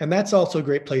 And that's also a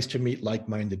great place to meet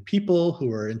like-minded people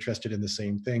who are interested in the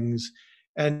same things.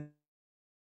 And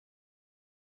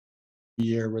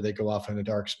year where they go off in a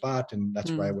dark spot, and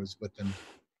that's where I was with them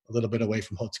a little bit away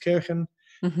from 𝗍𝗿𝗺ćkirchen.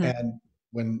 And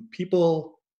when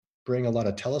people bring a lot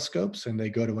of telescopes and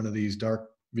they go to one of these dark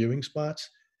viewing spots,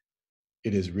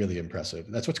 it is really impressive.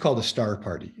 That's what's called a star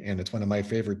party. And it's one of my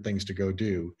favorite things to go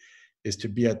do, is to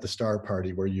be at the star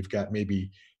party where you've got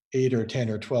maybe 8 or 10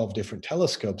 or 12 different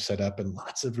telescopes set up and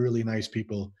lots of really nice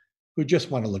people who just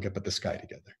want to look up at the sky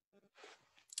together.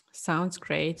 Sounds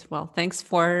great. Well, thanks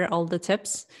for all the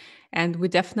tips. And we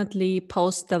definitely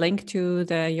post the link to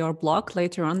your blog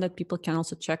later on that people can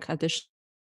also check additional.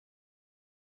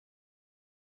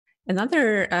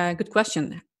 Another good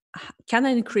question. Can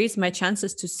I increase my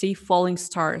chances to see falling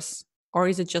stars, or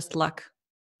is it just luck?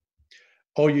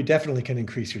 Oh, you definitely can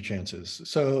increase your chances.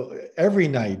 So every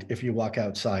night, if you walk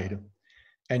outside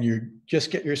and you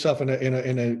just get yourself in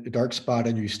a dark spot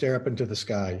and you stare up into the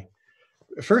sky,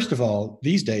 first of all,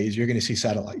 these days, you're going to see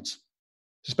satellites,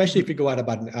 especially if you go out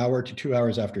about an hour to 2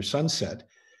 hours after sunset.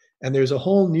 And there's a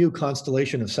whole new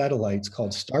constellation of satellites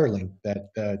called Starlink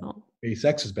that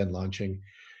SpaceX has been launching.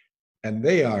 And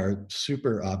they are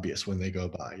super obvious when they go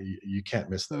by. You can't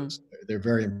miss those. They're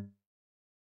very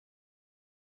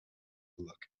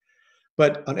look.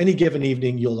 But on any given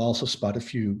evening, you'll also spot a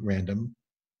few random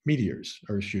meteors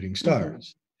or shooting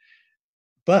stars.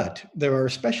 But there are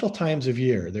special times of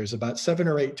year. There's about 7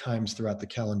 or 8 times throughout the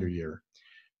calendar year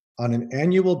on an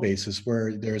annual basis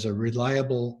where there's a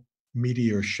reliable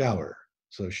meteor shower.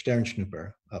 So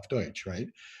𝗍𝗿𝗺ćk𝗴𝗿𝗺 auf Deutsch, right?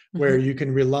 Where you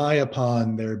can rely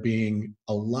upon there being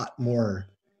a lot more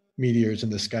meteors in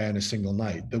the sky on a single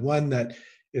night. The one that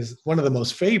is one of the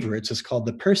most favorites is called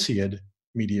the Perseid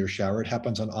meteor shower. It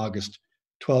happens on August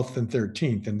 12th and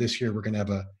 13th. And this year we're going to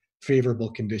have favorable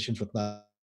conditions with not.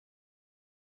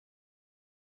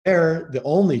 There, the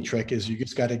only trick is you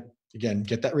just got to, again,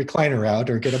 get that recliner out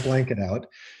or get a blanket out,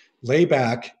 lay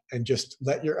back and just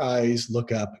let your eyes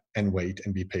look up and wait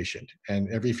and be patient.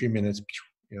 And every few minutes,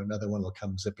 another one will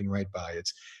come zipping right by.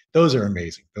 Those are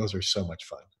amazing. Those are so much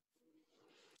fun.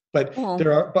 But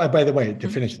there are, by the way, to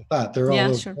finish the thought, they're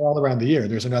all around the year.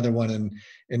 There's another one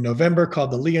in November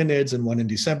called the Leonids, and one in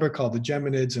December called the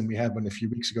Geminids, and we had one a few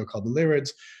weeks ago called the Lyrids.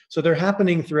 So they're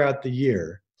happening throughout the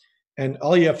year. And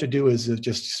all you have to do is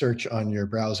just search on your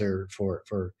browser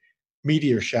for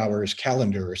meteor showers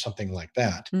calendar or something like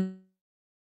that.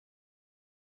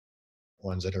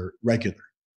 Ones that are regular.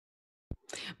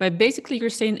 But basically you're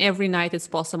saying every night it's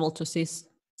possible to see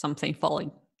something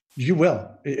falling. You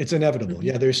will. It's inevitable.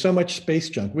 Yeah, there's so much space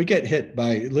junk. We get hit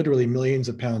by literally millions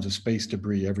of pounds of space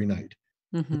debris every night.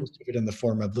 Most of it in the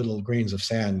form of little grains of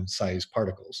sand-sized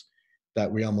particles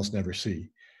that we almost never see.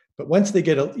 But once they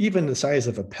get even the size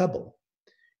of a pebble,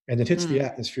 and it hits the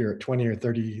atmosphere at 20 or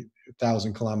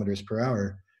 30,000 kilometers per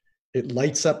hour, it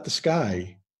lights up the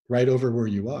sky right over where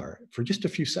you are for just a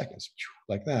few seconds,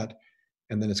 like that,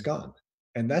 and then it's gone.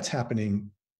 And that's happening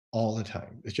all the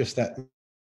time. It's just that.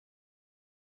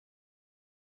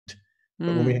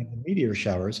 But when we have the meteor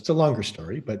showers, it's a longer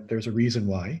story, but there's a reason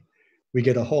why. We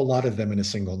get a whole lot of them in a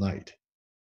single night.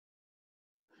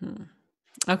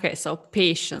 Okay, so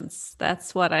patience.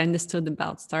 That's what I understood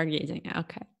about stargazing.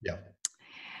 Okay. Yeah.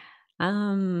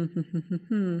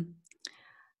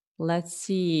 Let's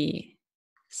see.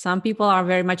 Some people are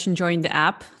very much enjoying the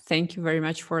app. Thank you very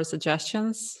much for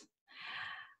suggestions.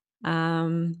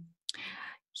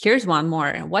 Here's one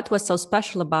more. What was so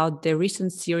special about the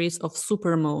recent series of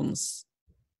supermoons?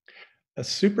 A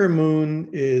supermoon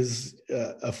is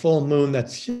a full moon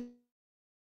that's.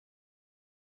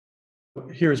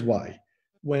 Here's why.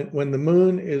 When the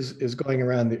moon is going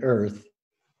around the Earth,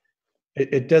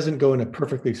 it doesn't go in a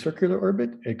perfectly circular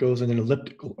orbit. It goes in an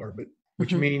elliptical orbit,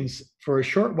 which means for a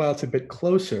short while it's a bit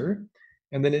closer,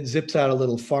 and then it zips out a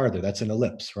little farther. That's an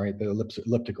ellipse, right? The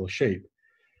elliptical shape.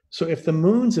 So if the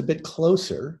moon's a bit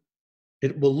closer,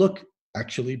 it will look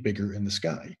actually bigger in the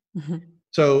sky.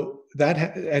 So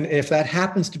and if that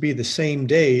happens to be the same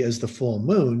day as the full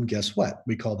moon, guess what?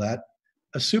 We call that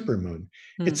a supermoon.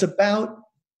 It's about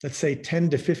let's say 10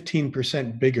 to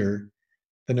 15% bigger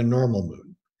than a normal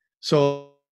moon.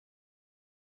 So,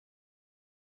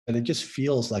 and it just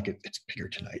feels like it's bigger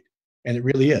tonight, and it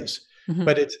really is. Mm-hmm.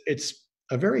 But it's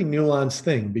a very nuanced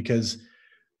thing, because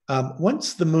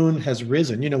once the moon has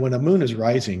risen, when a moon is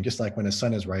rising, just like when a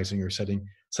sun is rising or setting,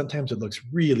 sometimes it looks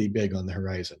really big on the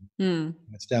horizon.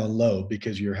 It's down low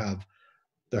because you have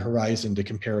the horizon to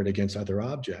compare it against other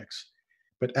objects.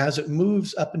 But as it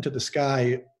moves up into the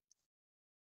sky,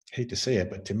 I hate to say it,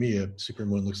 but to me, a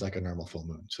supermoon looks like a normal full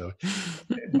moon. So,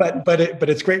 but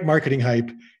it's great marketing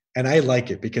hype, and I like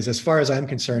it, because as far as I'm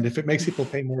concerned, if it makes people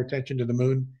pay more attention to the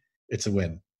moon, it's a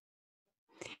win.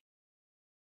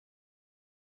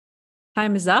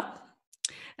 Time is up.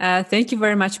 Thank you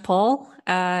very much, Paul.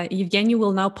 𝗍𝗫𝗍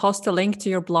will now post a link to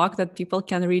your blog that people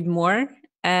can read more.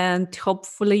 And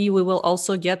hopefully we will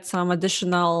also get some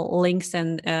additional links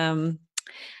and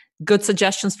good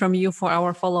suggestions from you for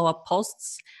our follow-up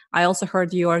posts. I also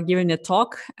heard you are giving a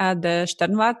talk at the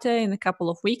𝗠𝗂𝘁𝗴𝗵𝗵 in a couple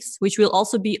of weeks, which will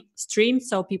also be streamed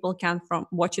so people can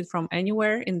watch it from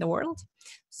anywhere in the world.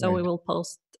 So right. We will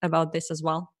post about this as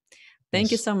well.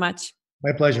 Thank you so much.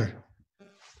 My pleasure.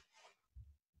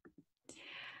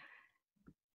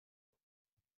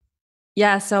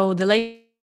 Yeah, so the lady,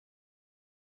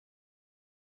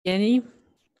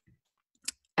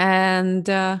 and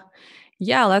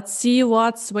yeah, let's see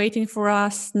what's waiting for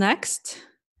us next.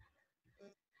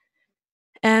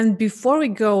 And before we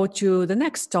go to the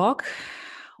next talk,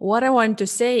 what I want to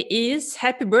say is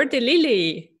happy birthday,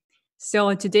 Lily.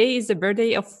 So today is the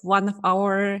birthday of one of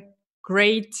our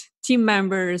great team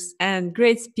members and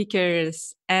great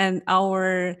speakers and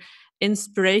our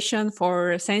inspiration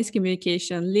for science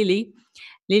communication, Lily.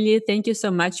 Lily, thank you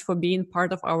so much for being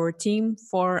part of our team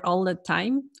for all the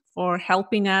time, for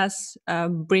helping us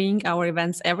bring our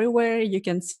events everywhere. You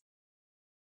can see,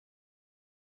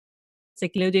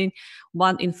 including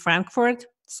one in Frankfurt,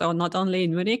 so not only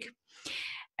in Munich.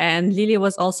 And Lily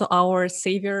was also our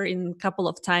savior in a couple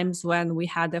of times when we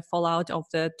had a fallout of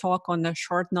the talk on a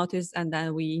short notice, and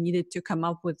then we needed to come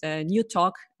up with a new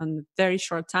talk on a very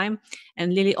short time.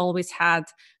 And Lily always had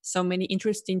so many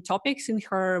interesting topics in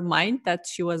her mind that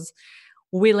she was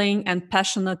willing and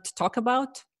passionate to talk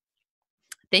about.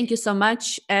 Thank you so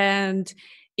much. And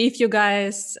if you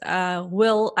guys I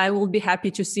will be happy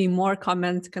to see more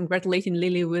comments congratulating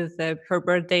Lily with her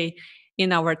birthday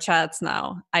in our chats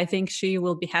now. I think she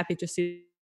will be happy to see.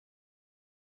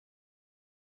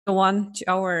 Go on to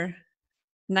our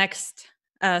next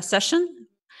session.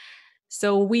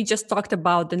 So we just talked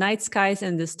about the night skies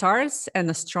and the stars and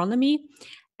astronomy.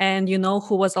 And you know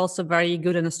who was also very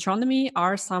good in astronomy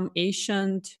are some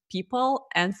ancient people,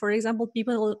 and for example,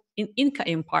 people in Inca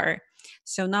Empire.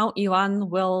 So now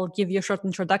Ivan will give you a short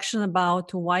introduction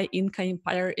about why Inca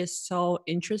Empire is so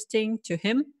interesting to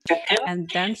him, and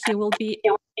then he will be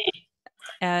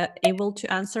able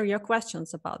to answer your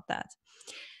questions about that.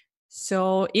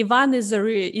 So Ivan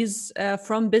is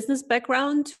from business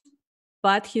background,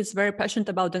 but he's very passionate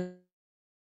about the.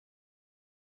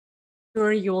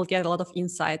 Sure, you will get a lot of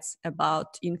insights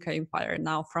about Inca Empire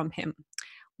now from him.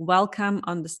 Welcome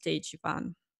on the stage,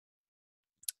 Ivan.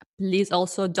 Please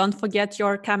also don't forget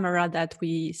your camera that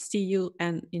we see you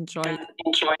and enjoy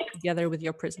together with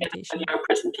your presentation.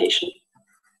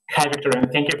 Hi, Victoria,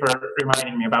 and thank you for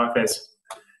reminding me about this.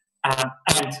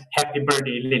 And happy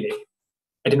birthday, Lily.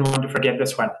 I didn't want to forget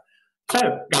this one.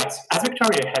 So, guys, as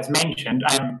Victoria has mentioned,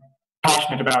 I'm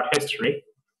passionate about history,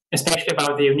 especially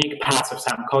about the unique paths of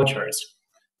some cultures.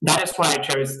 That is why I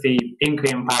chose the Inca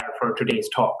Empire for today's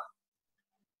talk.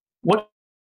 What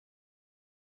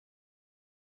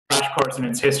crash course in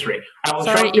its history?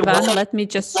 Sorry, Ivan, let me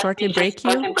just shortly break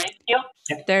you. Yeah.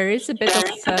 There is a bit of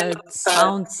a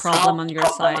sound problem on your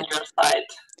side.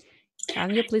 Can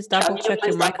you please double check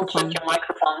your microphone?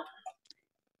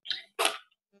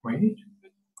 Wait.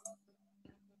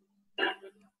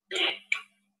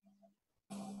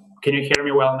 Can you hear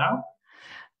me well now?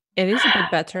 It is a bit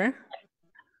better.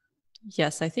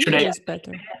 Yes, I think it is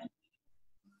better.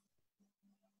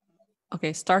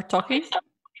 Okay, start talking.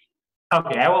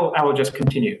 Okay, I will just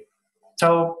continue.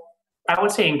 So I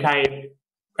would say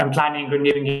I'm planning on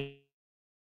giving you.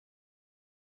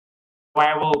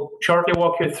 I will shortly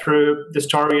walk you through the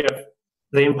story of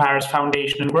the empire's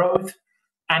foundation and growth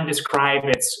and describe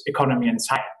its economy and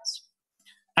science.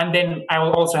 And then I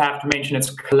will also have to mention its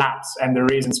collapse and the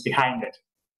reasons behind it.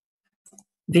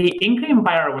 The Inca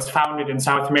Empire was founded in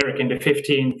South America in the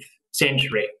 15th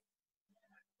century,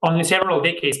 only several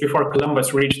decades before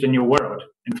Columbus reached the New World,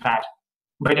 in fact.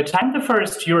 By the time the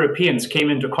first Europeans came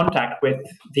into contact with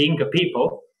the Inca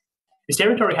people, Its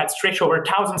territory had stretched over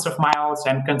thousands of miles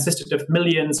and consisted of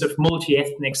millions of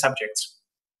multi-ethnic subjects.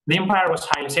 The empire was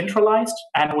highly centralized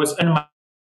and was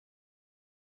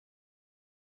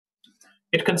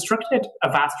It constructed a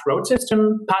vast road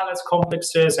system, palace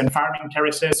complexes, and farming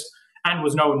terraces, and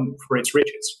was known for its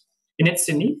riches. In its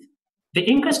zenith, the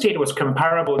Inca state was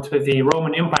comparable to the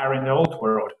Roman Empire in the Old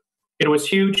World. It was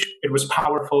huge, it was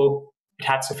powerful, it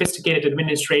had sophisticated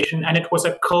administration, and it was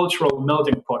a cultural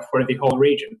melting pot for the whole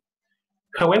region.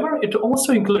 However, it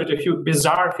also included a few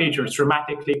bizarre features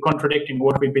dramatically contradicting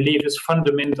what we believe is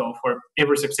fundamental for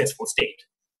every successful state.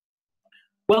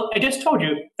 Well, I just told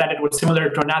you that it was similar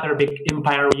to another big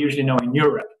empire we usually know in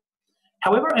Europe.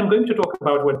 However, I'm going to talk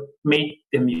about what made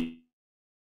them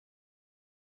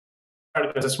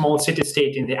as a small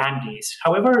city-state in the Andes.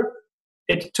 However,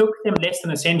 it took them less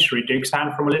than a century to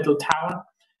expand from a little town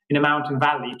in a mountain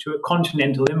valley to a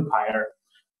continental empire.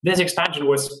 This expansion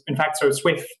was, in fact, so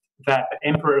swift that the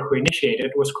emperor who initiated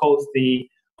it was called the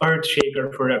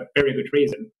Earth-Shaker for a very good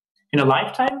reason. In a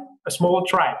lifetime, a small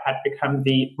tribe had become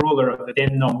the ruler of the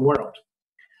then known world.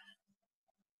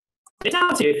 Let's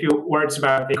now say a few words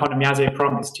about the economy as I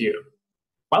promised you.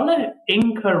 While the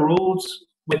Inca ruled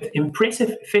with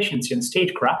impressive efficiency and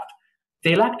statecraft,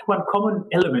 they lacked one common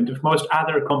element of most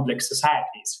other complex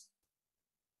societies.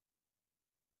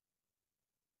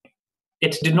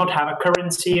 It did not have a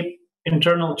currency,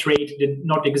 internal trade did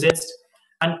not exist,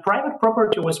 and private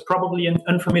property was probably an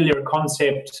unfamiliar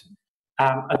concept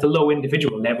at the low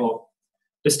individual level.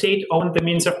 The state owned the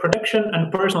means of production,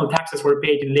 and personal taxes were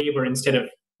paid in labor instead of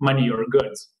money or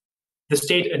goods. The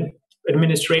state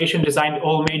administration designed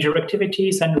all major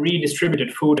activities and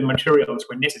redistributed food and materials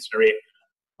when necessary.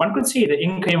 One could see the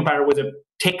Inca Empire was a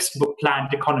textbook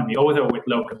planned economy, although with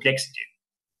low complexity.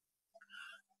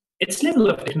 Its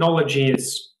level of technology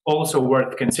is also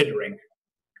worth considering.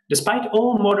 Despite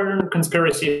all modern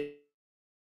conspiracies,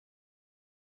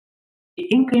 the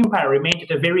Inca Empire remained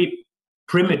at a very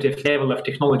primitive level of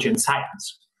technology and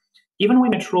science. Even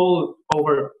when it ruled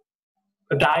over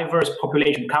a diverse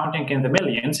population counting in the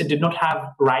millions, it did not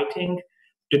have writing,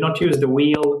 did not use the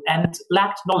wheel, and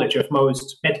lacked knowledge of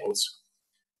most metals.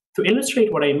 To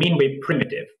illustrate what I mean by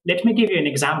primitive, let me give you an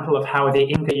example of how the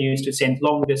Inca used to send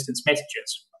long-distance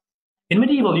messages. In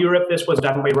medieval Europe, this was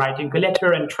done by writing a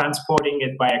letter and transporting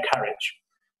it by a carriage.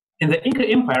 In the Inca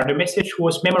Empire, the message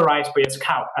was memorized by a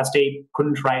scout, as they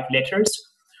couldn't write letters,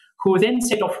 who then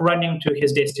set off running to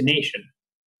his destination,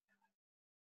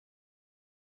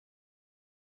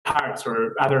 carts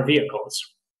or other vehicles.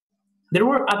 There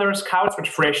were other scouts with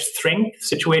fresh strength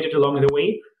situated along the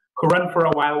way, who ran for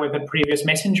a while with the previous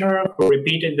messenger, who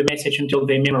repeated the message until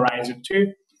they memorized it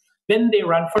too. Then they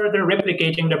ran further,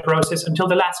 replicating the process until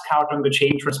the last scout on the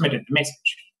chain transmitted the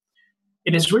message.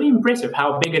 It is really impressive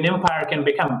how big an empire can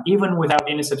become, even without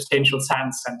any substantial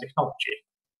science and technology.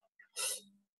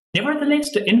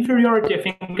 Nevertheless, the inferiority of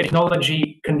Inca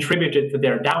technology contributed to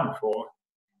their downfall.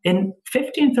 In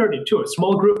 1532, a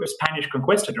small group of Spanish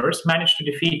conquistadors managed to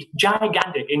defeat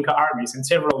gigantic Inca armies in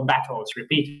several battles,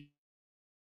 repeating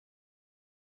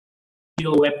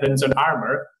weapons and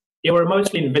armor. They were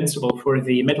mostly invincible for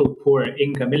the metal-poor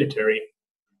Inca military.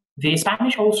 The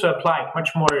Spanish also applied much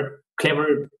more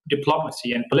clever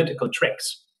diplomacy and political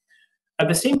tricks. At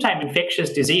the same time,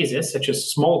 infectious diseases, such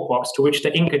as smallpox, to which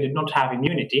the Inca did not have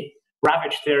immunity,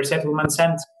 ravaged their settlements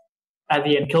and at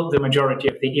the end killed the majority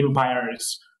of the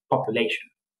empire's population.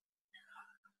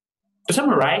 To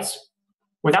summarize,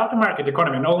 without a market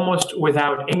economy and almost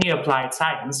without any applied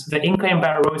science, the Inca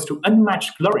Empire rose to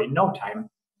unmatched glory in no time.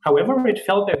 However, it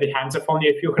fell at the hands of only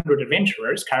a few hundred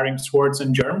adventurers carrying swords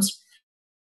and germs.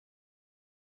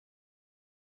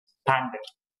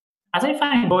 As I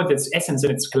find both its essence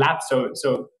and its collapse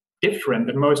so different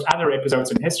than most other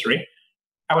episodes in history,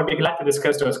 I would be glad to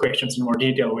discuss those questions in more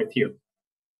detail with you.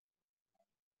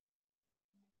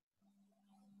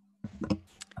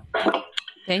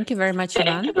 Thank you very much,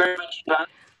 Ivan.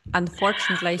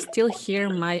 Unfortunately, I still hear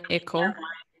my echo.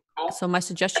 So my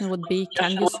suggestion would be,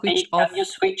 can you switch off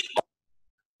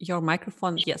your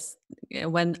microphone? Yes,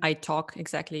 when I talk,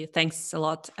 exactly. Thanks a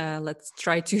lot. Let's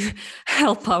try to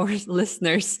help our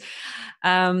listeners.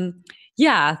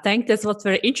 Yeah, thanks. That's what's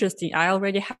very interesting. I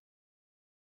already have.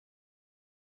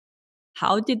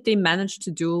 How did they manage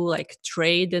to do like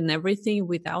trade and everything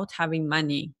without having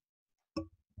money?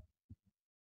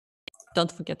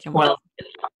 Don't forget your microphone.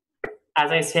 Well,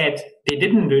 as I said, they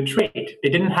didn't do trade. They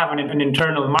didn't have an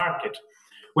internal market,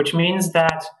 which means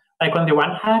that, like on the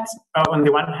one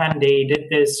hand, they did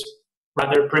this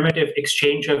rather primitive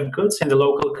exchange of goods in the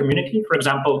local community. For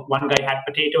example, one guy had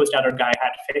potatoes, the other guy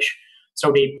had fish,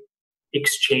 so they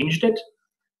exchanged it.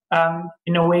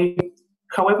 in a way.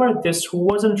 However, this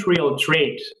wasn't real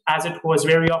trade, as it was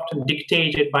very often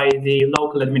dictated by the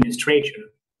local administration.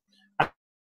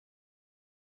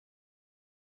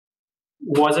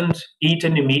 Wasn't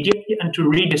eaten immediately, and to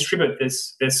redistribute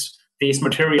these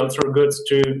materials or goods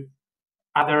to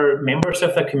other members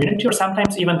of the community, or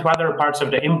sometimes even to other parts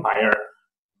of the empire,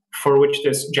 for which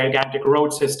this gigantic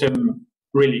road system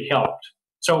really helped.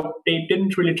 So they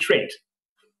didn't really trade,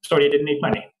 so they didn't need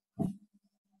money.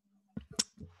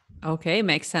 Okay,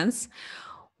 makes sense.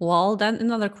 Well, then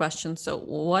another question. So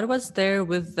what was there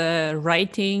with the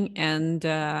writing, and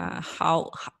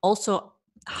how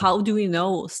do we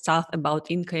know stuff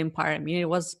about Inca Empire? I mean, it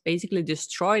was basically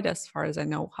destroyed as far as I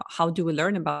know. How do we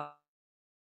learn about?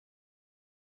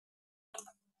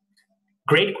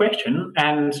 Great question,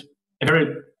 and a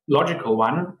very logical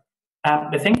one.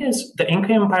 The thing is, the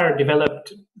Inca Empire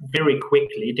developed very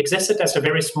quickly. It existed as a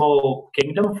very small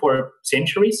kingdom for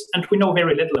centuries, and we know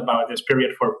very little about this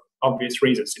period for obvious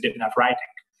reasons. It didn't have writing.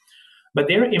 But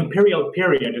their imperial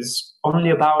period is only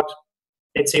about,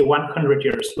 let's say, 100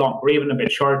 years long, or even a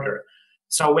bit shorter.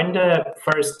 So when the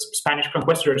first Spanish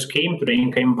conquistadors came to the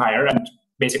Inca Empire and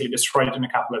basically destroyed it in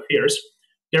a couple of years,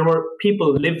 there were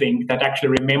people living that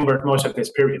actually remembered most of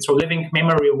this period. So living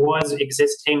memory was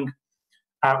existing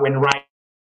when writing,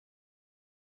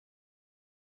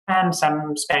 and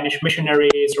some Spanish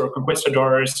missionaries or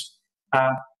conquistadors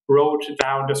wrote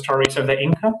down the stories of the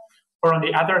Inca. Or on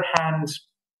the other hand,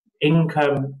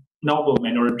 Inca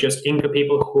noblemen or just Inca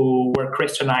people who were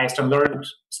Christianized and learned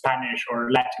Spanish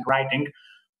or Latin writing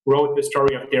wrote the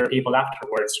story of their people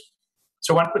afterwards.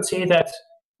 So one could say that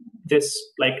this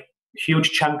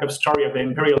huge chunk of story of the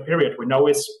imperial period we know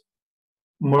is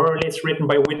more or less written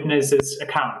by witnesses'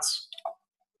 accounts.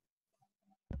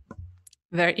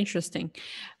 Very interesting.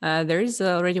 There is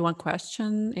already one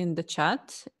question in the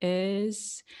chat,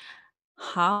 is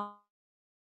how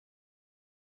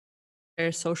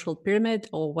their social pyramid,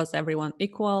 or was everyone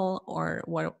equal, or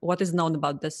what is known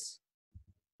about this?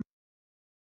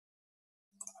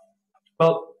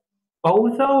 Well,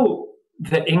 although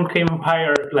the Inca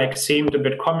Empire seemed a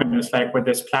bit communist, with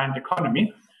this planned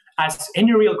economy, as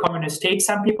any real communist state,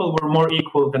 some people were more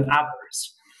equal than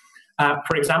others.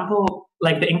 For example,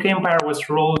 the Inca Empire was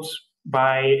ruled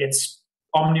by its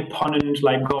omnipotent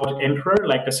god emperor,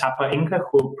 the Sapa Inca,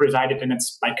 who presided in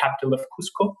its capital of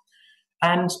Cusco,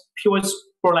 and he was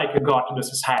more like a god to the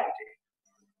society.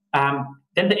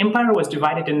 Then the empire was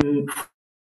divided in.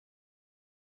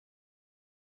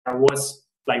 Was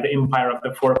the empire of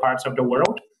the 4 parts of the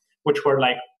world, which were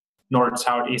north,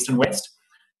 south, east, and west,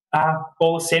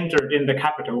 all centered in the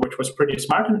capital, which was pretty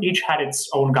smart, and each had its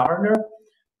own governor.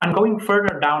 And going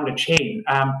further down the chain,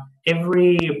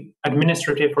 every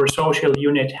administrative or social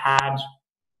unit had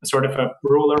a sort of a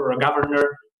ruler or a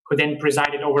governor who then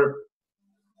presided over,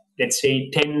 let's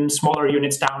say, 10 smaller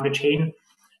units down the chain,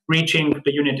 reaching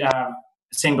the unit of a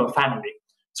single family.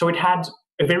 So it had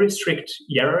a very strict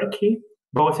hierarchy,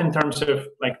 both in terms of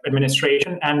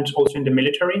administration and also in the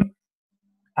military.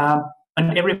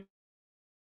 And every,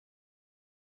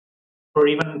 or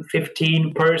even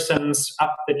 15 persons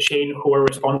up the chain who were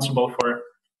responsible for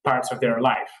parts of their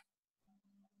life.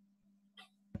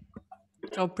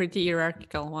 Oh, pretty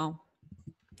hierarchical. Wow.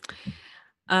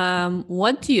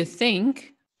 What do you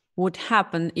think would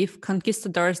happen if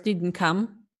conquistadors didn't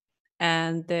come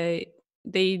and the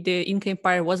Inca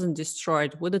Empire wasn't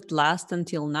destroyed? Would it last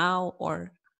until now,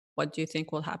 or what do you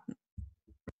think will happen?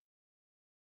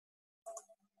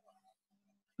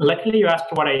 Luckily, you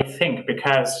asked what I think,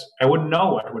 because I wouldn't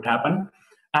know what would happen.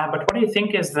 But what I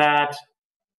think is that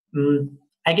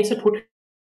I guess it would.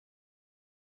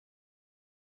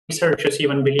 Researchers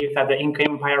even believe that the Inca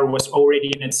Empire was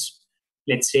already in its,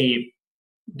 let's say,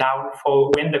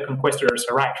 downfall when the conquistadors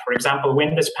arrived. For example,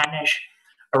 when the Spanish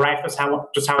arrived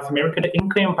to South America, the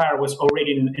Inca Empire was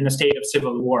already in a state of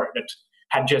civil war that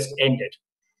had just ended.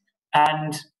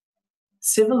 And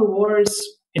civil wars,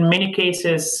 in many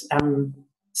cases,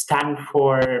 stand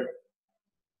for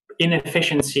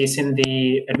inefficiencies in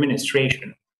the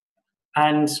administration.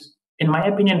 And in my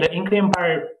opinion, the Inca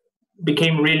Empire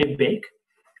became really big,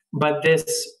 but this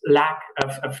lack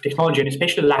of technology, and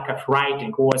especially lack of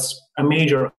writing, was a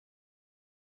major.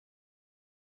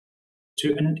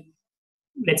 And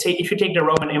let's say if you take the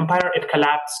Roman Empire, it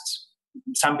collapsed.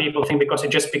 Some people think because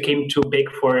it just became too big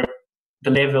for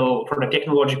the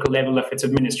technological level of its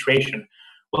administration.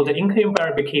 Well, the Inca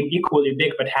Empire became equally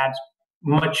big, but had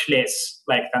much less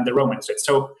than the Romans did.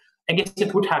 So I guess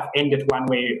it would have ended one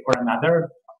way or another.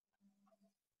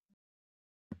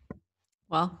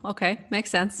 Well, okay, makes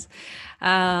sense.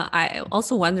 I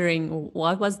also wondering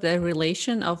what was the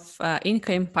relation of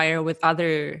Inca Empire with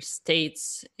other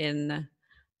states in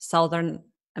Southern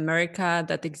America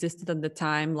that existed at the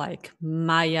time, like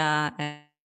Maya and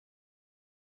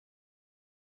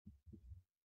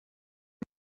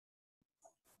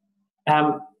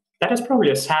that is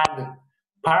probably a sad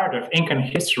part of Incan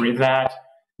history, that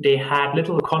they had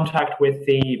little contact with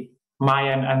the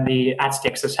Mayan and the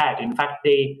Aztec society. In fact,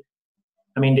 they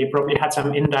probably had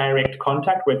some indirect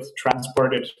contact with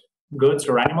transported goods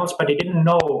or animals, but they didn't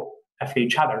know of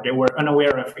each other. They were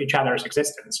unaware of each other's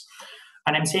existence.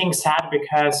 And I'm saying sad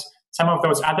because some of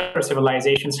those other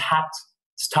civilizations had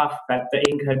stuff that the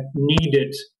Inca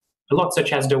needed a lot,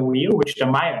 such as the wheel, which the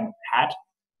Mayan had,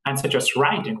 and such as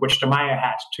writing, which the Maya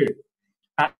had too.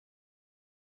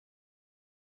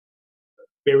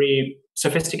 Very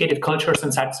sophisticated cultures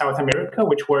inside South America,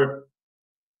 which were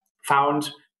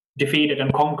found, defeated,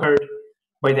 and conquered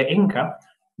by the Inca.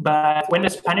 But when the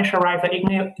Spanish arrived,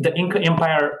 the Inca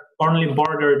Empire only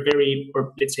bordered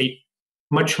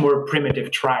much more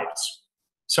primitive tribes.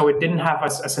 So it didn't have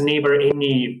as a neighbor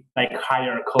any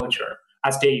higher culture,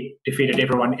 as they defeated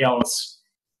everyone else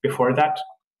before that.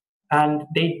 And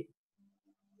they,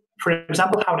 for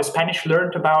example, how the Spanish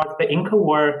learned about the Inca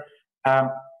were,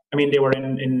 they were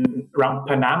in around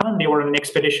Panama, and they were on an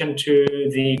expedition to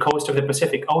the coast of the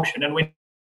Pacific Ocean, and when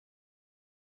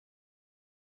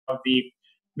of the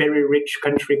very rich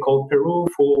country called Peru,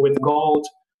 full with gold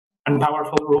and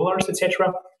powerful rulers,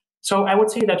 etc. So I would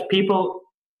say that people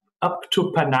up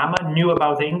to Panama knew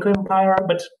about the Inca Empire,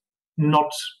 but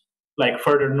not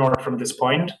further north from this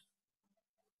point.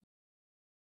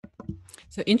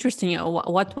 So interesting.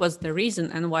 What was the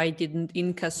reason, and why didn't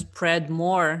Inca spread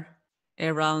more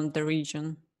around the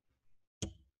region?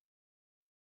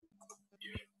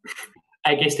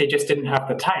 I guess they just didn't have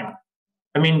the time.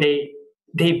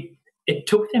 It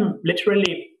took them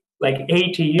literally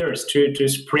 80 years to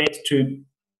spread to.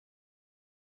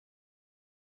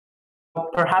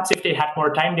 Perhaps if they had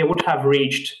more time, they would have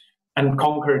reached and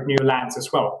conquered new lands as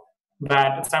well. But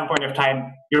at some point of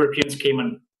time, Europeans came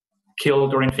and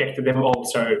killed or infected them all.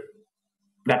 So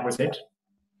that was it.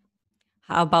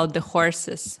 How about the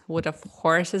horses? Would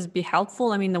horses be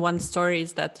helpful? The one story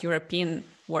is that Europeans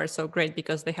were so great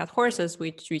because they had horses,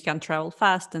 which we can travel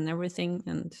fast and everything,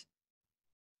 and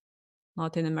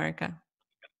not in America.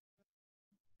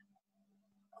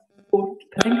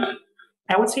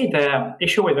 I would say the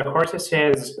issue with the horses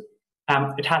is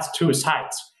it has two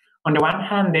sides. On the one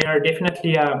hand, they are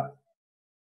definitely a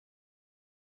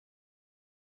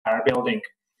building,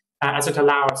 as it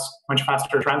allows much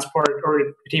faster transport, or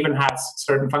it even has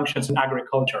certain functions in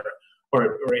agriculture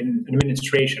or in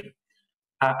administration.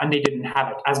 And they didn't have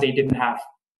it, as they didn't have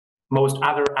most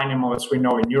other animals we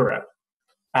know in Europe,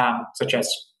 such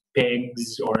as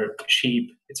pigs or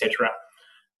sheep, etc.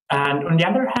 And on the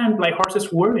other hand,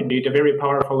 horses were indeed a very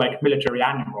powerful military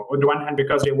animal. On the one hand,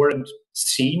 because they weren't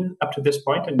seen up to this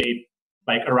point, and they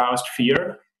aroused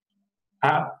fear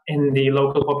in the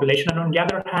local population. And on the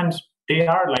other hand, they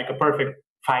are a perfect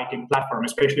fighting platform,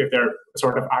 especially if they're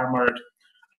sort of armored.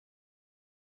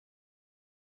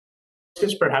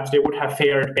 Perhaps they would have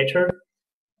fared better,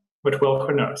 but well,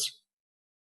 who knows?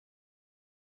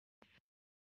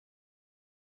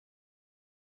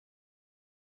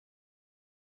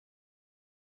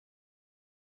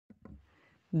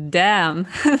 Damn,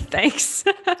 thanks.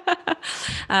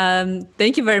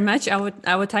 Thank you very much.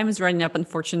 Our time is running up,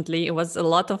 unfortunately. It was a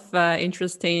lot of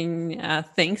interesting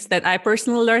things that I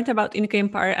personally learned about Inca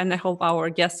Empire, and I hope our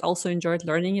guests also enjoyed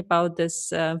learning about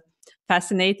this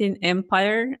fascinating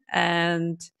empire.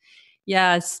 And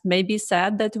yeah, it's maybe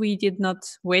sad that we did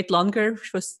not wait longer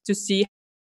to see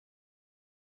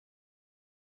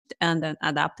and then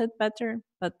adapt it better.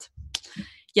 But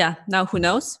yeah, now who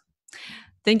knows?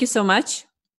 Thank you so much.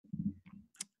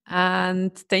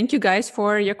 And thank you guys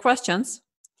for your questions.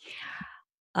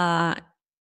 And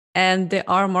there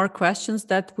are more questions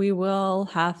that we will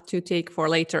have to take for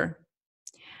later.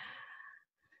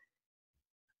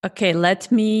 Okay, let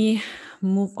me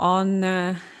move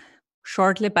on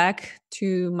shortly back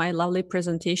to my lovely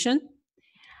presentation.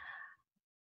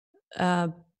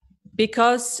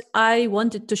 Because I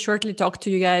wanted to shortly talk to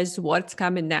you guys what's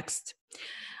coming next.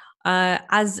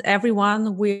 As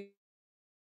everyone, we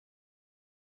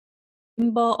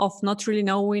of not really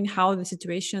knowing how the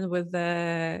situation with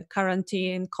the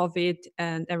quarantine, COVID,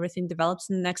 and everything develops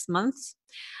in the next months.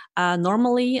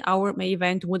 Normally, our May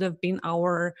event would have been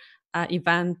our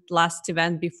last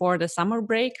event before the summer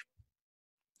break.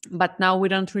 But now we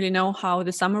don't really know how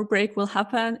the summer break will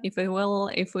happen, if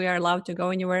we are allowed to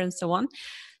go anywhere and so on.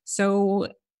 So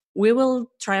we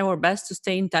will try our best to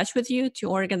stay in touch with you to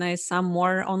organize some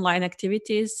more online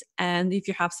activities. And if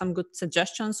you have some good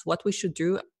suggestions, what we should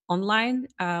do online,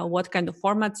 what kind of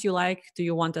formats you like, do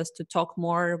you want us to talk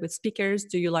more with speakers?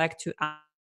 Do you like to add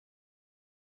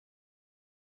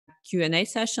Q&A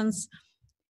sessions?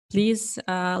 Please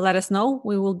let us know.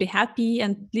 We will be happy,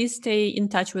 and please stay in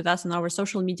touch with us on our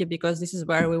social media, because this is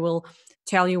where we will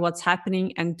tell you what's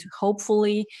happening, and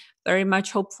hopefully, very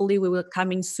much hopefully, we will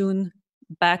coming soon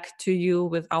back to you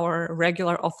with our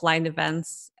regular offline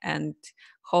events, and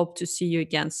hope to see you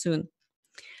again soon.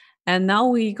 And now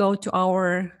we go to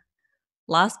our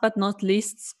last but not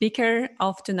least speaker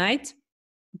of tonight,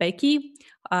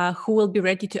 𝗣𝗿cie, who will be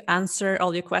ready to answer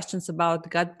all your questions about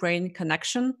gut-brain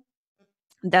connection.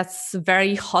 That's a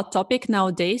very hot topic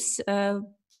nowadays.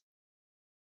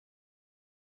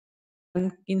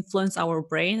 Influence our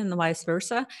brain and vice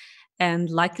versa. And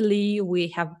luckily, we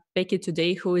have 𝗣𝗿cie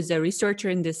today, who is a researcher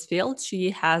in this field. She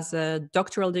has a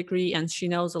doctoral degree and she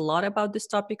knows a lot about this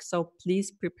topic. So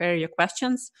please prepare your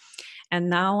questions. And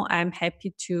now I'm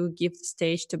happy to give the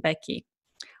stage to 𝗣𝗿cie.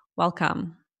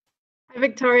 Welcome. Hi,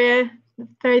 Victoria.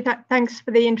 Thanks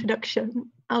for the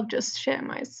introduction. I'll just share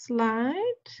my slide.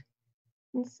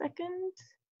 1 second.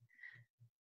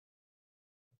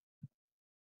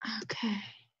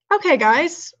 Okay,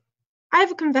 guys, I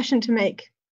have a confession to make.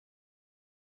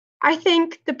 I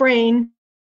think the brain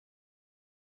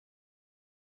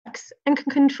and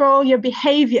can control your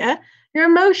behavior, your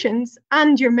emotions,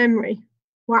 and your memory.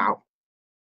 Wow.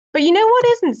 But you know what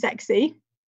isn't sexy?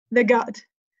 The gut.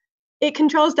 It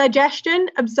controls digestion,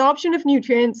 absorption of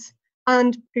nutrients,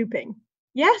 and pooping.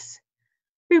 Yes,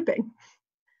 pooping.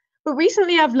 But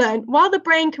recently I've learned while the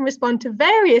brain can respond to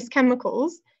various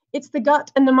chemicals, it's the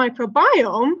gut and the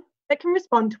microbiome that can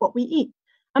respond to what we eat,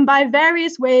 and by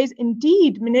various ways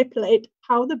indeed manipulate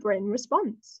how the brain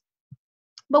responds.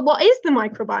 But what is the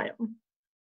microbiome?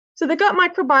 So the gut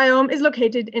microbiome is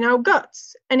located in our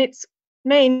guts, and its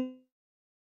main.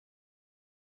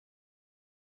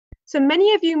 So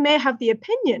many of you may have the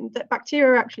opinion that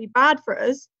bacteria are actually bad for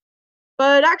us,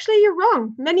 but actually you're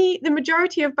wrong. The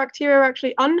majority of bacteria are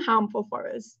actually unharmful for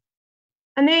us.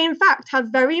 And they in fact have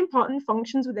very important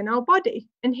functions within our body.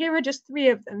 And here are just 3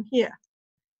 of them here.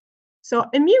 So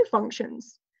immune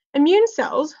functions. Immune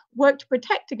cells work to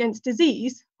protect against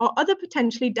disease or other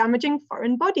potentially damaging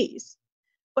foreign bodies.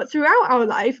 But throughout our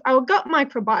life, our gut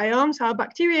microbiomes, our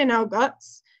bacteria in our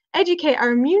guts, educate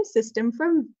our immune system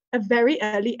from a very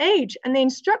early age, and they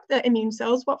instruct their immune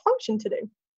cells what function to do.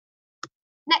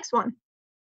 Next one.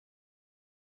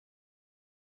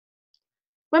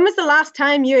 When was the last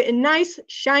time you ate a nice,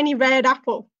 shiny red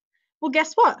apple? Well,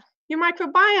 guess what? Your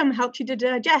microbiome helps you to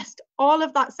digest all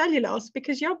of that cellulose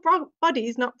because your body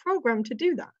is not programmed to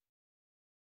do that.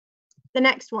 The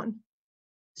next one,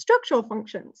 structural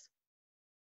functions.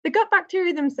 The gut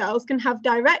bacteria themselves can have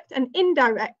direct and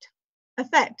indirect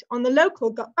effect on the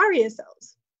local gut barrier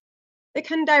cells. They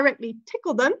can directly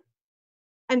tickle them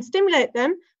and stimulate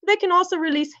them, but they can also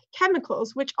release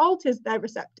chemicals which alters their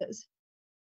receptors.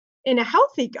 In a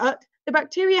healthy gut, the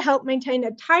bacteria help maintain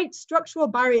a tight structural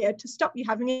barrier to stop you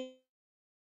having it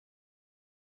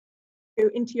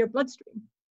into your bloodstream.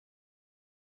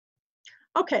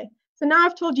 Okay, so now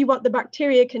I've told you what the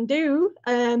bacteria can do,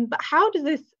 but how does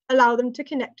this allow them to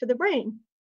connect to the brain?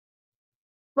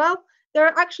 Well, there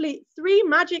are actually 3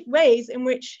 magic ways in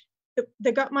which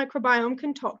the gut microbiome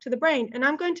can talk to the brain, and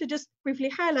I'm going to just briefly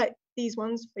highlight these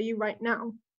ones for you right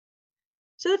now.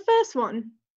 So the first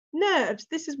one, nerves.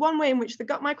 This is one way in which the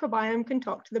gut microbiome can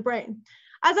talk to the brain.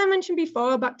 As I mentioned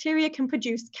before, bacteria can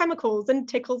produce chemicals and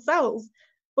tickle cells.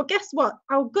 But guess what?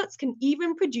 Our guts can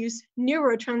even produce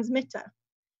neurotransmitter.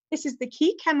 This is the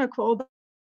key chemical.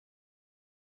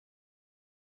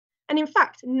 And in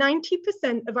fact,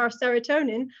 90% of our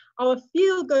serotonin, our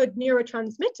feel-good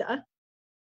neurotransmitter,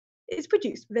 is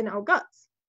produced within our guts.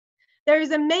 There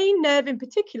is a main nerve in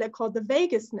particular called the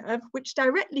vagus nerve, which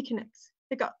directly connects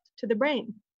the gut to the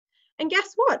brain. And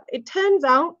guess what? It turns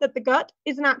out that the gut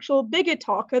is an actual bigger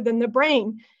talker than the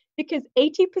brain, because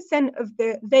 80% of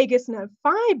the vagus nerve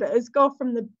fibers go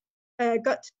from the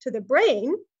gut to the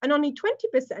brain, and only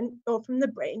 20% go from the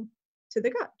brain to the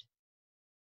gut.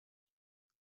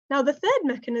 Now, the second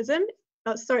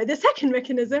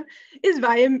mechanism is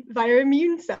via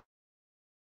immune cells.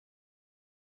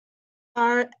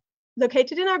 Are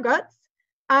located in our guts,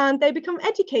 and they become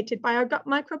educated by our gut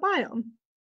microbiome.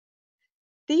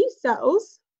 These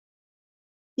cells,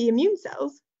 the immune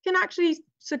cells, can actually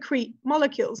secrete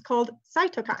molecules called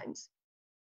cytokines.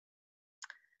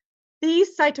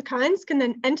 These cytokines can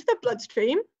then enter the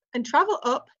bloodstream and travel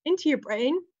up into your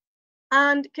brain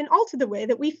and can alter the way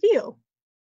that we feel.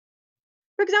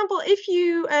 For example, if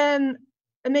you are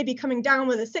maybe coming down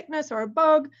with a sickness or a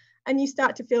bug, and you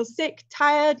start to feel sick,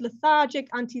 tired, lethargic,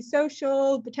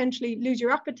 antisocial, potentially lose your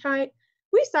appetite,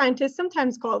 we scientists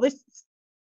sometimes call this.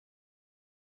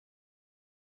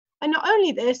 And not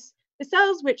only this, the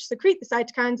cells which secrete the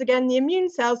cytokines, again, the immune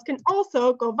cells, can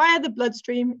also go via the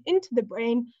bloodstream into the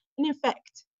brain and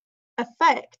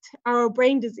affect our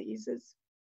brain diseases.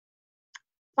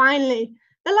 Finally,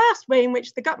 the last way in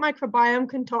which the gut microbiome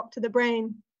can talk to the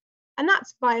brain, and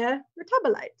that's via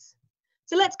metabolites.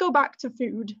 So let's go back to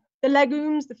food. The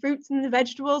legumes, the fruits, and the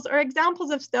vegetables are examples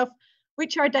of stuff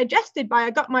which are digested by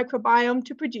our gut microbiome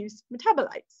to produce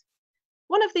metabolites.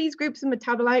 One of these groups of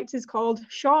metabolites is called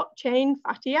short-chain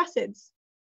fatty acids.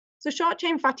 So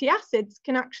short-chain fatty acids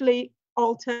can actually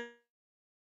alter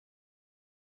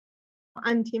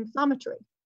anti-inflammatory.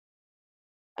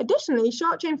 Additionally,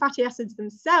 short-chain fatty acids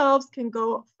themselves can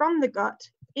go from the gut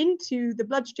into the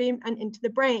bloodstream and into the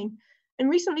brain. And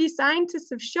recently,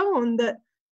 scientists have shown that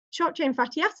short-chain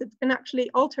fatty acids can actually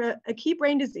alter a key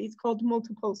brain disease called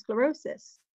multiple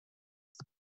sclerosis.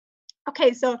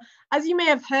 Okay, so as you may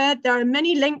have heard, there are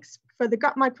many links for the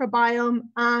gut microbiome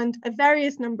and a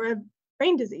various number of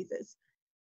brain diseases.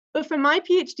 But for my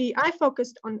PhD, I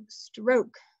focused on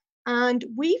stroke. And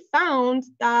we found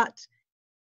that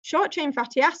short-chain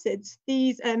fatty acids,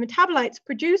 these metabolites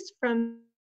produced from,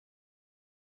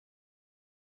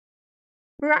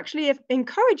 we're actually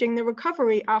encouraging the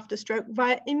recovery after stroke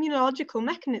via immunological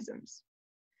mechanisms.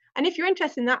 And if you're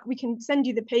interested in that, we can send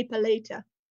you the paper later.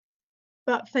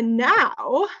 But for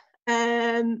now,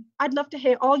 I'd love to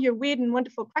hear all your weird and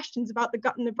wonderful questions about the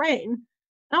gut and the brain. And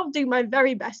I'll do my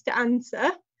very best to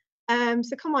answer.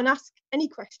 So come on, ask any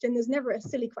question. There's never a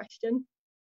silly question.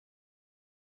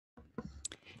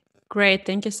 Great.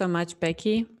 Thank you so much,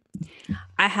 Becky.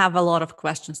 I have a lot of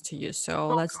questions to you. So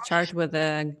let's start with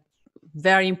a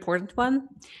very important one.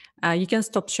 You can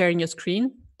stop sharing your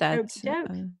screen.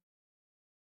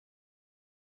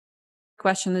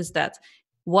 Question is that,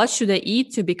 what should I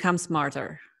eat to become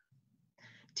smarter?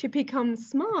 To become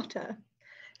smarter?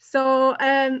 So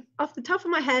off the top of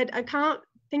my head, I can't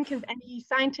think of any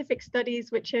scientific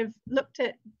studies which have looked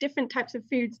at different types of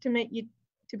foods to make you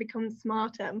to become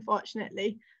smarter,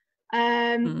 unfortunately.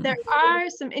 There are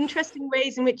some interesting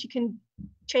ways in which you can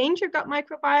change your gut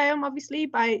microbiome, obviously,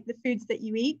 by the foods that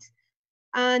you eat.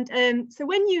 And so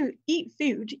when you eat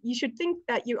food, you should think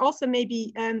that you also may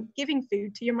be giving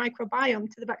food to your microbiome,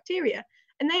 to the bacteria.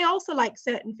 And they also like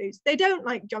certain foods. They don't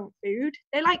like junk food.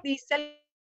 They like these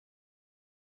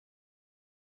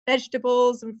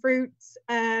vegetables and fruits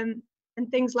and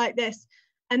things like this.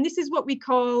 And this is what we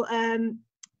call,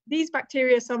 these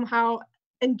bacteria somehow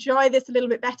enjoy this a little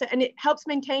bit better, and it helps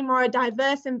maintain more a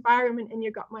diverse environment in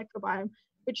your gut microbiome,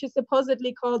 which is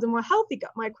supposedly called a more healthy gut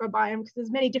microbiome because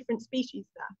there's many different species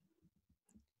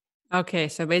there. Okay,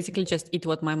 so basically just eat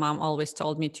what my mom always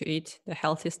told me to eat, the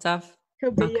healthy stuff.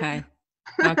 Could be, okay.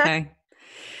 Yeah. Okay.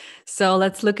 So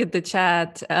let's look at the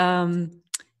chat.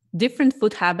 Different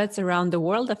food habits around the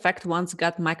world affect one's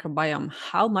gut microbiome.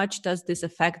 How much does this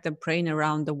affect the brain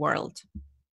around the world?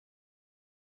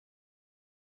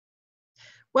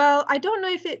 Well, I don't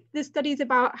know if there's studies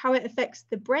about how it affects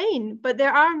the brain, but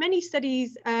there are many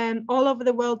studies all over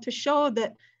the world to show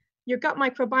that your gut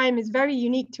microbiome is very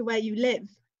unique to where you live.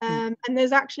 And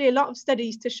there's actually a lot of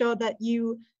studies to show that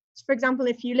you, for example,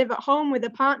 if you live at home with a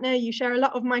partner, you share a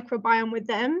lot of microbiome with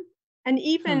them. And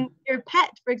even your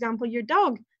pet, for example, your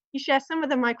dog, you share some of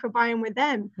the microbiome with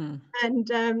them.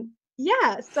 And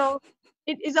yeah, so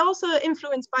it is also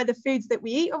influenced by the foods that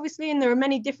we eat, obviously, and there are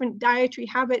many different dietary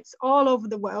habits all over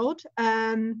the world.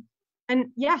 And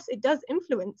yes, it does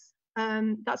influence.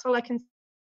 That's all I can say.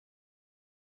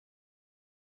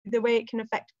 The way it can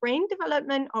affect brain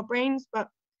development or brains, but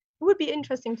it would be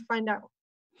interesting to find out.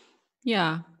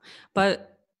 Yeah,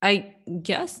 but I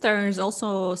guess there's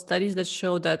also studies that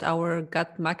show that our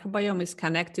gut microbiome is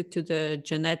connected to the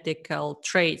genetical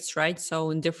traits, right? So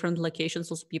in different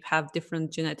locations, also people have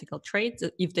different genetical traits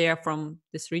if they are from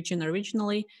this region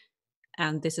originally,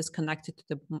 and this is connected to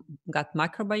the gut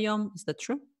microbiome. Is that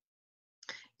true?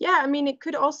 Yeah, I mean, it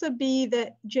could also be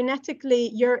that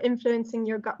genetically you're influencing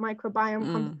your gut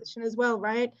microbiome composition as well,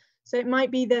 right? So it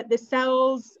might be that the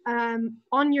cells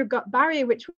on your gut barrier,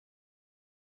 which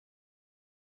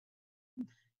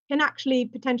can actually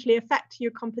potentially affect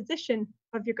your composition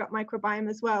of your gut microbiome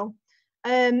as well.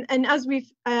 And as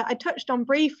I touched on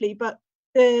briefly, but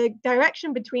the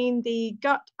direction between the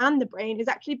gut and the brain is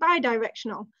actually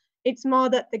bidirectional. It's more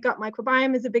that the gut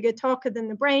microbiome is a bigger talker than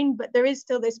the brain, but there is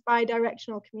still this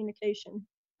bidirectional communication.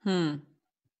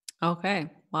 Okay,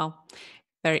 well,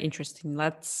 very interesting.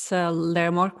 Let's there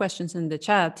are more questions in the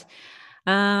chat.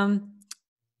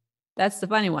 That's the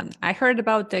funny one. I heard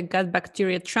about the gut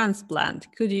bacteria transplant.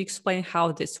 Could you explain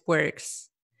how this works?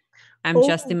 I'm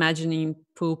just imagining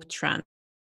poop transfer.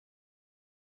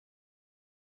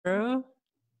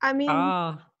 I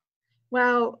mean,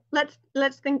 well,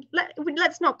 let's think.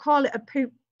 Let's not call it a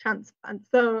poop transplant.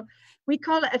 So we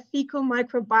call it a fecal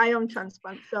microbiome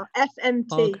transplant. So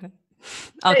FMT. Okay.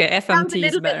 Okay, FMT sounds a is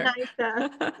little better. bit nicer.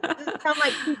 It doesn't sound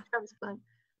like poop transplant.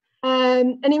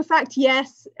 And in fact,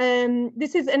 yes,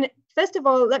 this is first of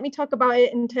all, let me talk about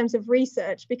it in terms of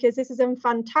research, because this is a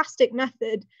fantastic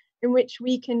method in which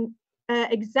we can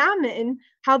examine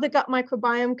how the gut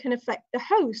microbiome can affect the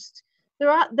host.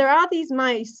 There are these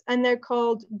mice, and they're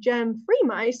called germ-free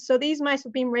mice. So these mice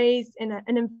have been raised in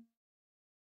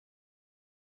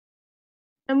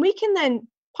and we can then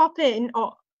pop in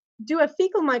or do a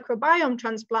fecal microbiome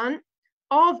transplant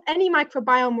of any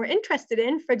microbiome we're interested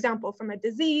in, for example, from a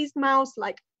diseased mouse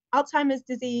like Alzheimer's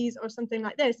disease or something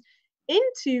like this,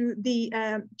 into the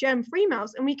germ-free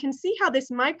mouse, and we can see how this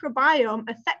microbiome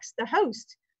affects the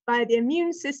host by the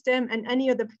immune system and any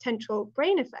other potential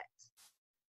brain effects.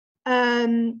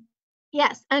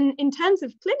 Yes, and in terms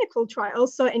of clinical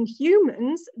trials, so in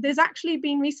humans, there's actually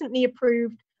been recently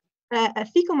approved a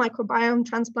fecal microbiome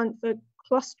transplant for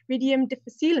Clostridium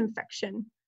difficile infection.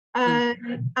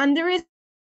 And there is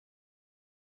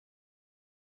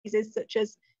diseases such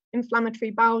as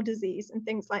inflammatory bowel disease and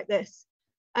things like this.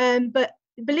 But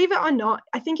believe it or not,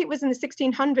 I think it was in the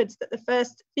 1600s that the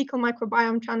first fecal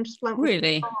microbiome transplant was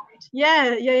performed.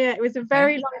 Yeah. It was a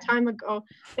very long time ago.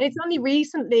 And it's only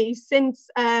recently, since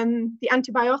the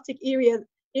antibiotic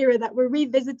era that we're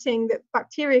revisiting that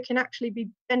bacteria can actually be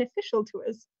beneficial to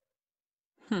us.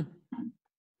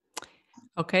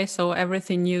 Okay, so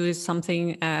everything new is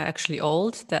something actually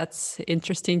old. That's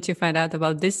interesting to find out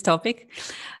about this topic.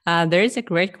 There is a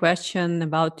great question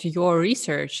about your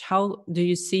research. How do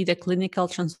you see the clinical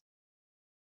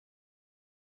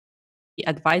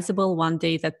advisable one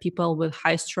day that people with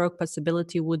high stroke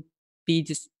possibility would be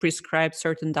prescribed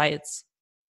certain diets?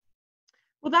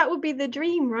 Well, that would be the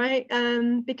dream, right?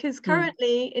 Because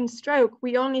currently in stroke,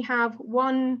 we only have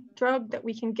one drug that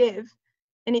we can give,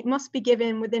 and it must be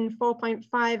given within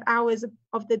 4.5 hours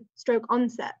of the stroke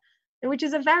onset, which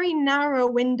is a very narrow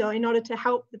window in order to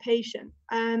help the patient.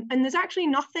 And there's actually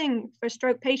nothing for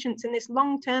stroke patients in this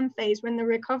long-term phase when they're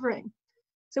recovering.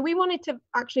 So we wanted to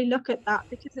actually look at that,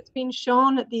 because it's been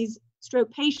shown that these stroke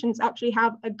patients actually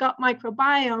have a gut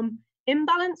microbiome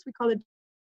imbalance. We call it.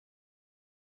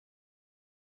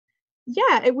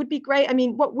 Yeah, it would be great. I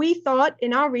mean, what we thought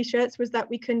in our research was that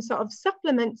we can sort of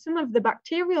supplement some of the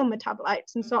bacterial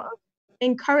metabolites and sort of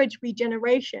encourage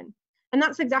regeneration. And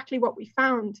that's exactly what we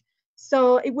found.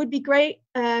 So it would be great.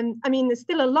 I mean, there's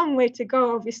still a long way to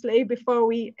go, obviously, before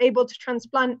we're able to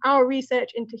transplant our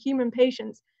research into human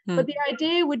patients. But the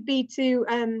idea would be to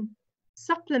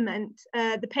supplement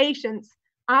the patients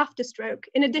after stroke,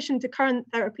 in addition to current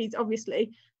therapies,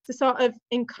 obviously, to sort of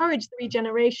encourage the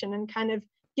regeneration and kind of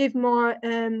give more,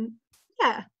 a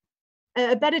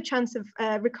better chance of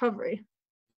recovery.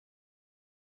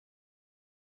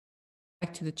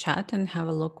 Back to the chat and have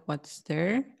a look what's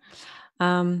there.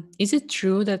 Is it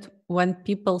true that when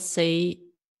people say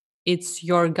it's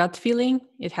your gut feeling,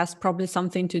 it has probably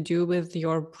something to do with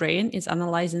your brain is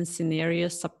analyzing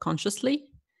scenarios subconsciously?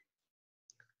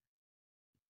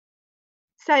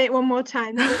 Say it one more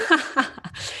time.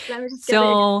 Let me just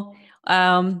so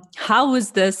how is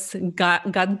this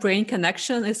gut-brain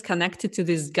connection is connected to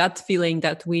this gut feeling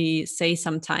that we say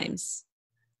sometimes?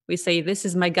 We say, this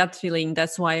is my gut feeling,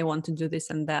 that's why I want to do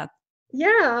this and that.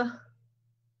 Yeah.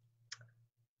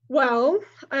 Well,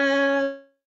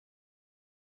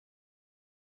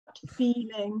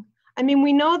 feeling. I mean,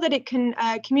 we know that it can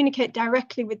communicate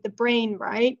directly with the brain,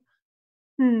 right?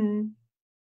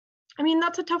 I mean,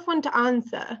 that's a tough one to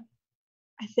answer,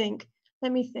 I think.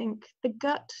 Let me think. The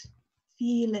gut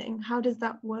feeling, how does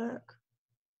that work?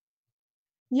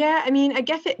 Yeah, I mean, I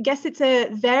guess it's a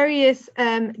various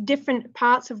different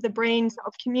parts of the brain sort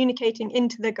of communicating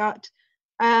into the gut.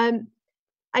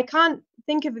 I can't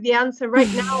think of the answer right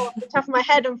now off the top of my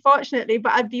head, unfortunately,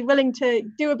 but I'd be willing to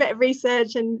do a bit of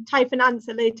research and type an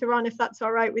answer later on if that's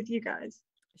all right with you guys.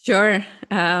 Sure.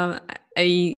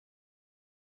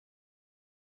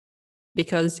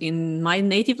 Because in my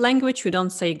native language, we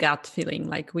don't say gut feeling,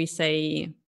 like we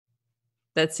say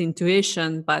that's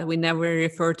intuition, but we never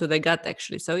refer to the gut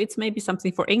actually. So it's maybe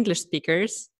something for English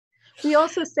speakers. We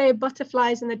also say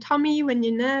butterflies in the tummy when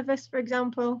you're nervous, for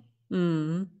example.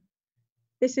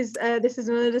 This is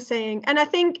another saying, and I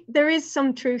think there is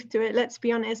some truth to it. Let's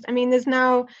be honest. I mean, there's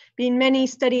now been many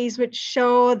studies which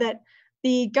show that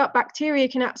the gut bacteria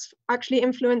can actually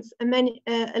influence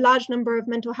a large number of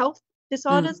mental health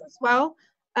disorders as well.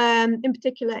 In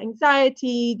particular,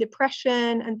 anxiety,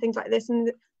 depression, and things like this.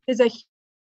 And there's a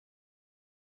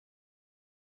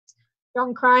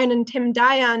John Cryan and Tim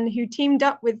Diane who teamed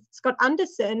up with Scott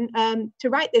Anderson to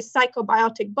write this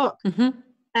psychobiotic book.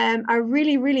 Are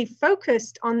really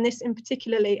focused on this in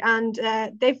particularly, and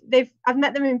I've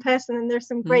met them in person, and there's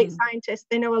some great scientists.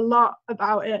 They know a lot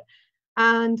about it,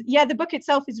 and yeah, the book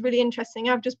itself is really interesting.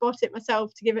 I've just bought it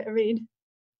myself to give it a read.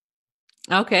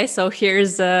 Okay, so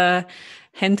here's a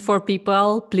hint for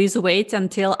people. Please wait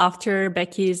until after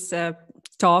Becky's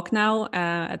talk now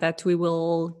that we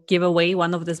will give away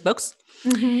one of these books.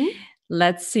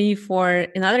 Let's see for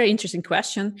another interesting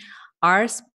question. Are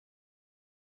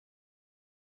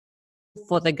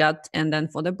for the gut and then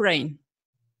for the brain?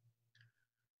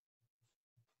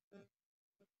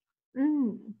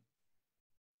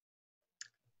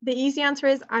 The easy answer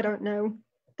is I don't know.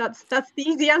 That's the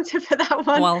easy answer for that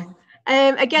one. Well,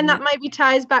 again, that might be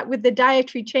ties back with the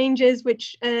dietary changes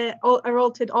which are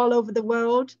altered all over the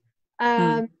world,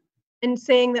 and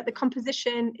saying that the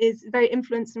composition is very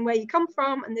influenced in where you come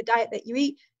from and the diet that you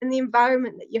eat and the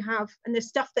environment that you have and the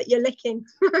stuff that you're licking.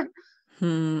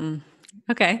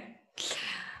 Okay.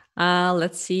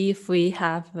 Let's see if we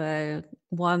have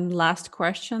one last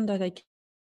question that I can.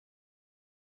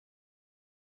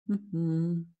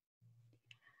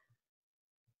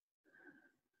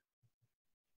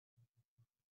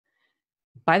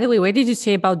 By the way, what did you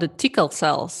say about the tickle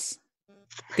cells?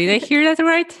 Did I hear that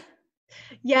right?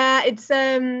 Yeah, it's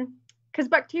because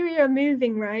bacteria are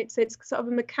moving, right? So it's sort of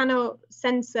a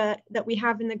mechanosensor that we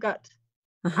have in the gut.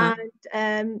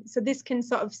 And so this can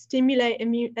sort of stimulate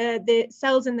the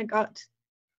cells in the gut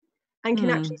and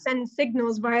can actually send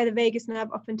signals via the vagus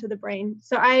nerve up into the brain.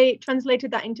 So I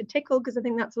translated that into tickle because I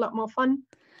think that's a lot more fun.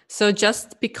 So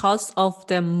just because of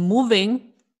the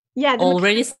moving, yeah,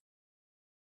 already.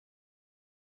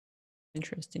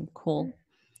 Interesting, cool.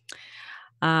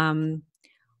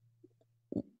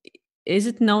 Is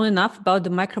it known enough about the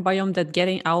microbiome that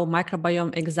getting our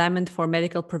microbiome examined for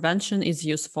medical prevention is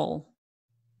useful?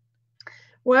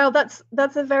 Well, that's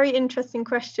a very interesting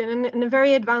question and a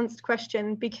very advanced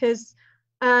question, because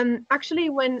actually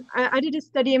when I did a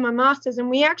study in my master's, and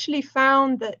we actually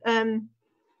found that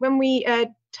when we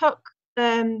took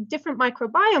different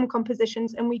microbiome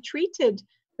compositions and we treated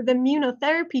with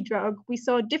immunotherapy drug, we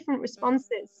saw different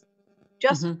responses.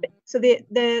 Just so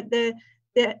the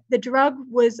drug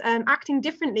was acting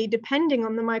differently depending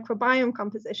on the microbiome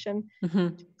composition.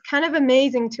 It's kind of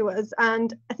amazing to us,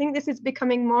 and I think this is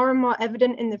becoming more and more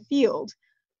evident in the field,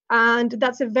 and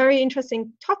that's a very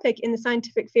interesting topic in the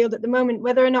scientific field at the moment,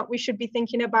 whether or not we should be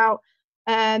thinking about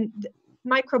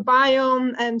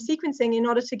microbiome sequencing in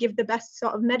order to give the best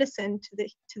sort of medicine to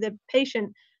the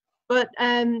patient. But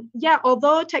yeah,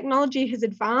 although technology has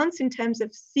advanced in terms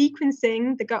of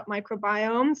sequencing the gut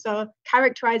microbiome, so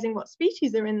characterizing what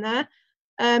species are in there,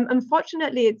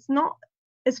 unfortunately, it's not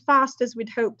as fast as we'd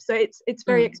hope. So it's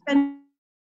very expensive.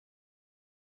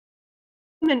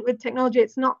 With technology,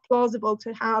 it's not plausible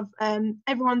to have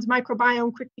everyone's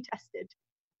microbiome quickly tested.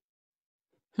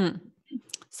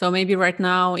 So maybe right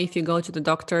now, if you go to the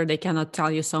doctor, they cannot tell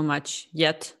you so much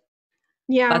yet.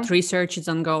 Yeah. But research is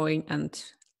ongoing, and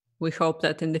we hope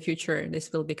that in the future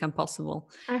this will become possible.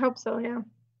 I hope so, yeah.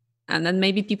 And then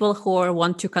maybe people who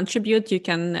want to contribute, you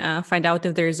can find out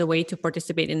if there is a way to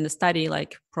participate in the study,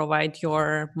 like provide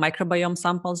your microbiome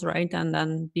samples, right? And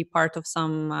then be part of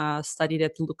some study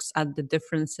that looks at the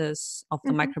differences of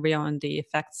the microbiome and the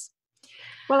effects.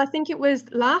 Well, I think it was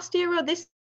last year or this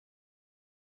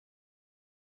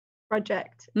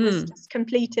project was just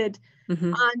completed,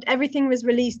 and everything was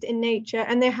released in Nature.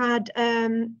 And they had,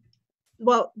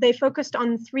 well, they focused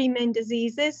on 3 main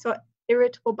diseases. So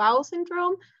irritable bowel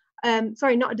syndrome,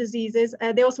 sorry, not diseases.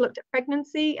 They also looked at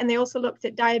pregnancy, and they also looked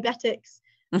at diabetics.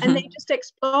 And they just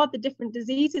explored the different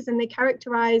diseases, and they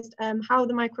characterized how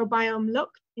the microbiome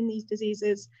looked in these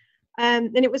diseases.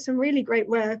 And it was some really great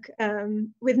work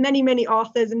with many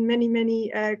authors and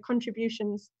many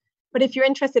contributions. But if you're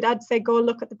interested, I'd say go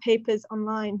look at the papers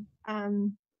online.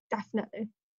 Definitely.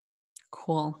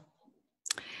 Cool.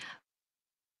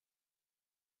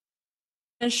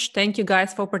 Thank you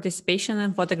guys for participation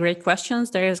and for the great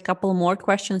questions. There is a couple more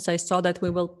questions I saw that we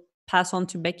will pass on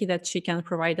to Becky, that she can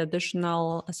provide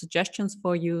additional suggestions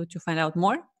for you to find out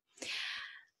more.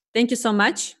 Thank you so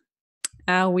much.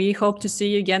 We hope to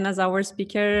see you again as our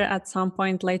speaker at some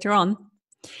point later on.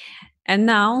 And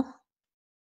now,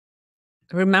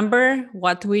 remember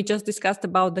what we just discussed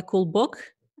about the cool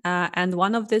book. And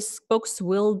one of these books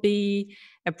will be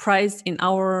a prize in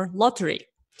our lottery.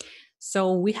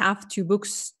 So we have 2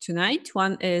 books tonight.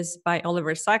 One is by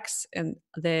Oliver Sacks and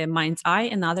The Mind's Eye,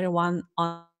 another one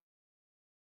on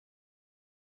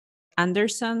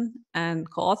Anderson and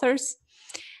co-authors.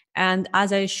 And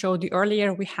as I showed you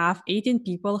earlier, we have 18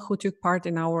 people who took part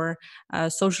in our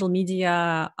social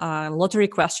media lottery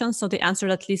questions. So they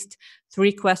answered at least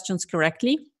 3 questions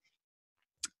correctly.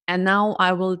 And now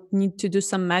I will need to do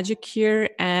some magic here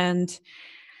and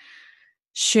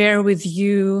share with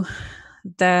you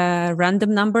the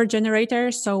random number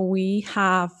generator. So we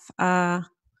have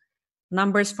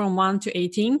numbers from 1 to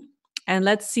 18. And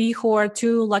let's see who are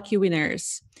 2 lucky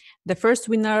winners. The first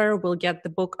winner will get the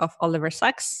book of Oliver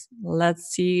Sacks. Let's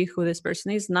see who this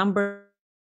person is. Number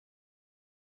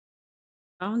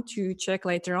to check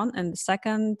later on. And the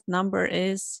second number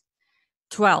is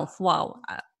 12. Wow,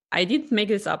 I didn't make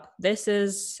this up. This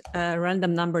is a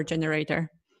random number generator.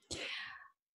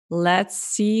 Let's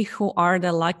see who are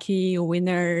the lucky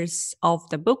winners of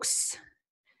the books.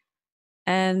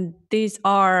 And these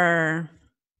are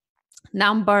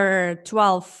number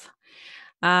 12,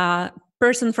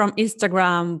 person from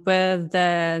Instagram with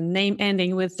the name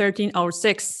ending with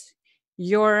 1306.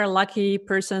 You're a lucky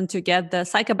person to get the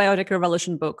Psychobiotic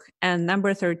Revolution book. And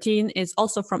number 13 is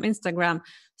also from Instagram,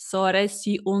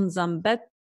 𝗠𝗂𝗶𝗵𝗵.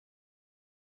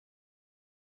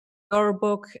 Your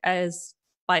book is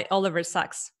by Oliver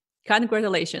Sacks.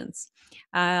 Congratulations.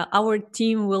 Our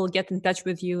team will get in touch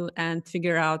with you and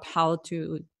figure out how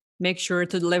to make sure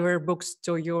to deliver books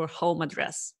to your home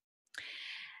address.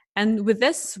 And with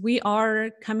this, we are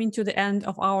coming to the end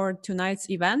of our tonight's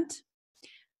event.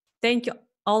 Thank you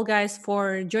all guys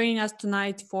for joining us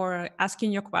tonight, for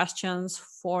asking your questions,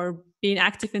 for being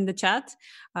active in the chat.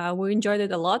 We enjoyed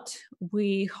it a lot.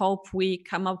 We hope we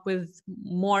come up with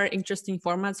more interesting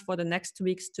formats for the next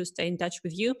weeks to stay in touch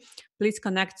with you. Please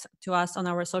connect to us on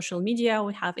our social media.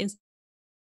 We have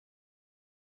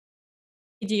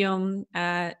Medium.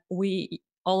 We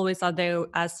always are there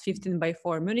as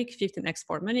 15x4 Munich,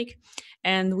 15x4 Munich.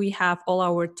 And we have all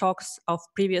our talks of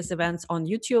previous events on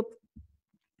YouTube.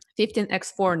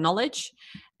 15x4 Knowledge.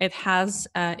 It has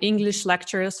English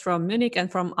lectures from Munich and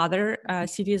from other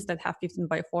cities that have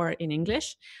 15x4 in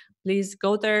English. Please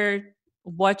go there,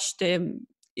 watch the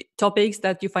topics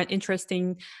that you find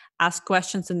interesting, ask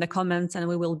questions in the comments, and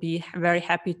we will be very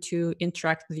happy to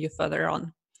interact with you further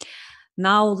on.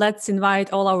 Now let's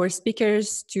invite all our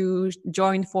speakers to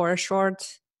join for a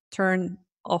short turn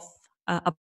of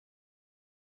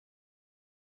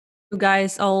you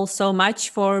guys all so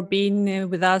much for being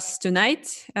with us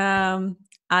tonight.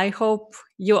 I hope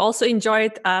you also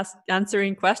enjoyed us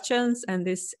answering questions and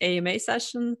this AMA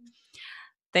session.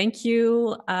 Thank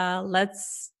you.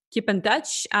 Let's keep in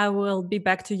touch. I will be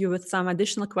back to you with some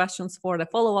additional questions for the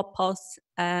follow-up posts.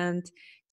 And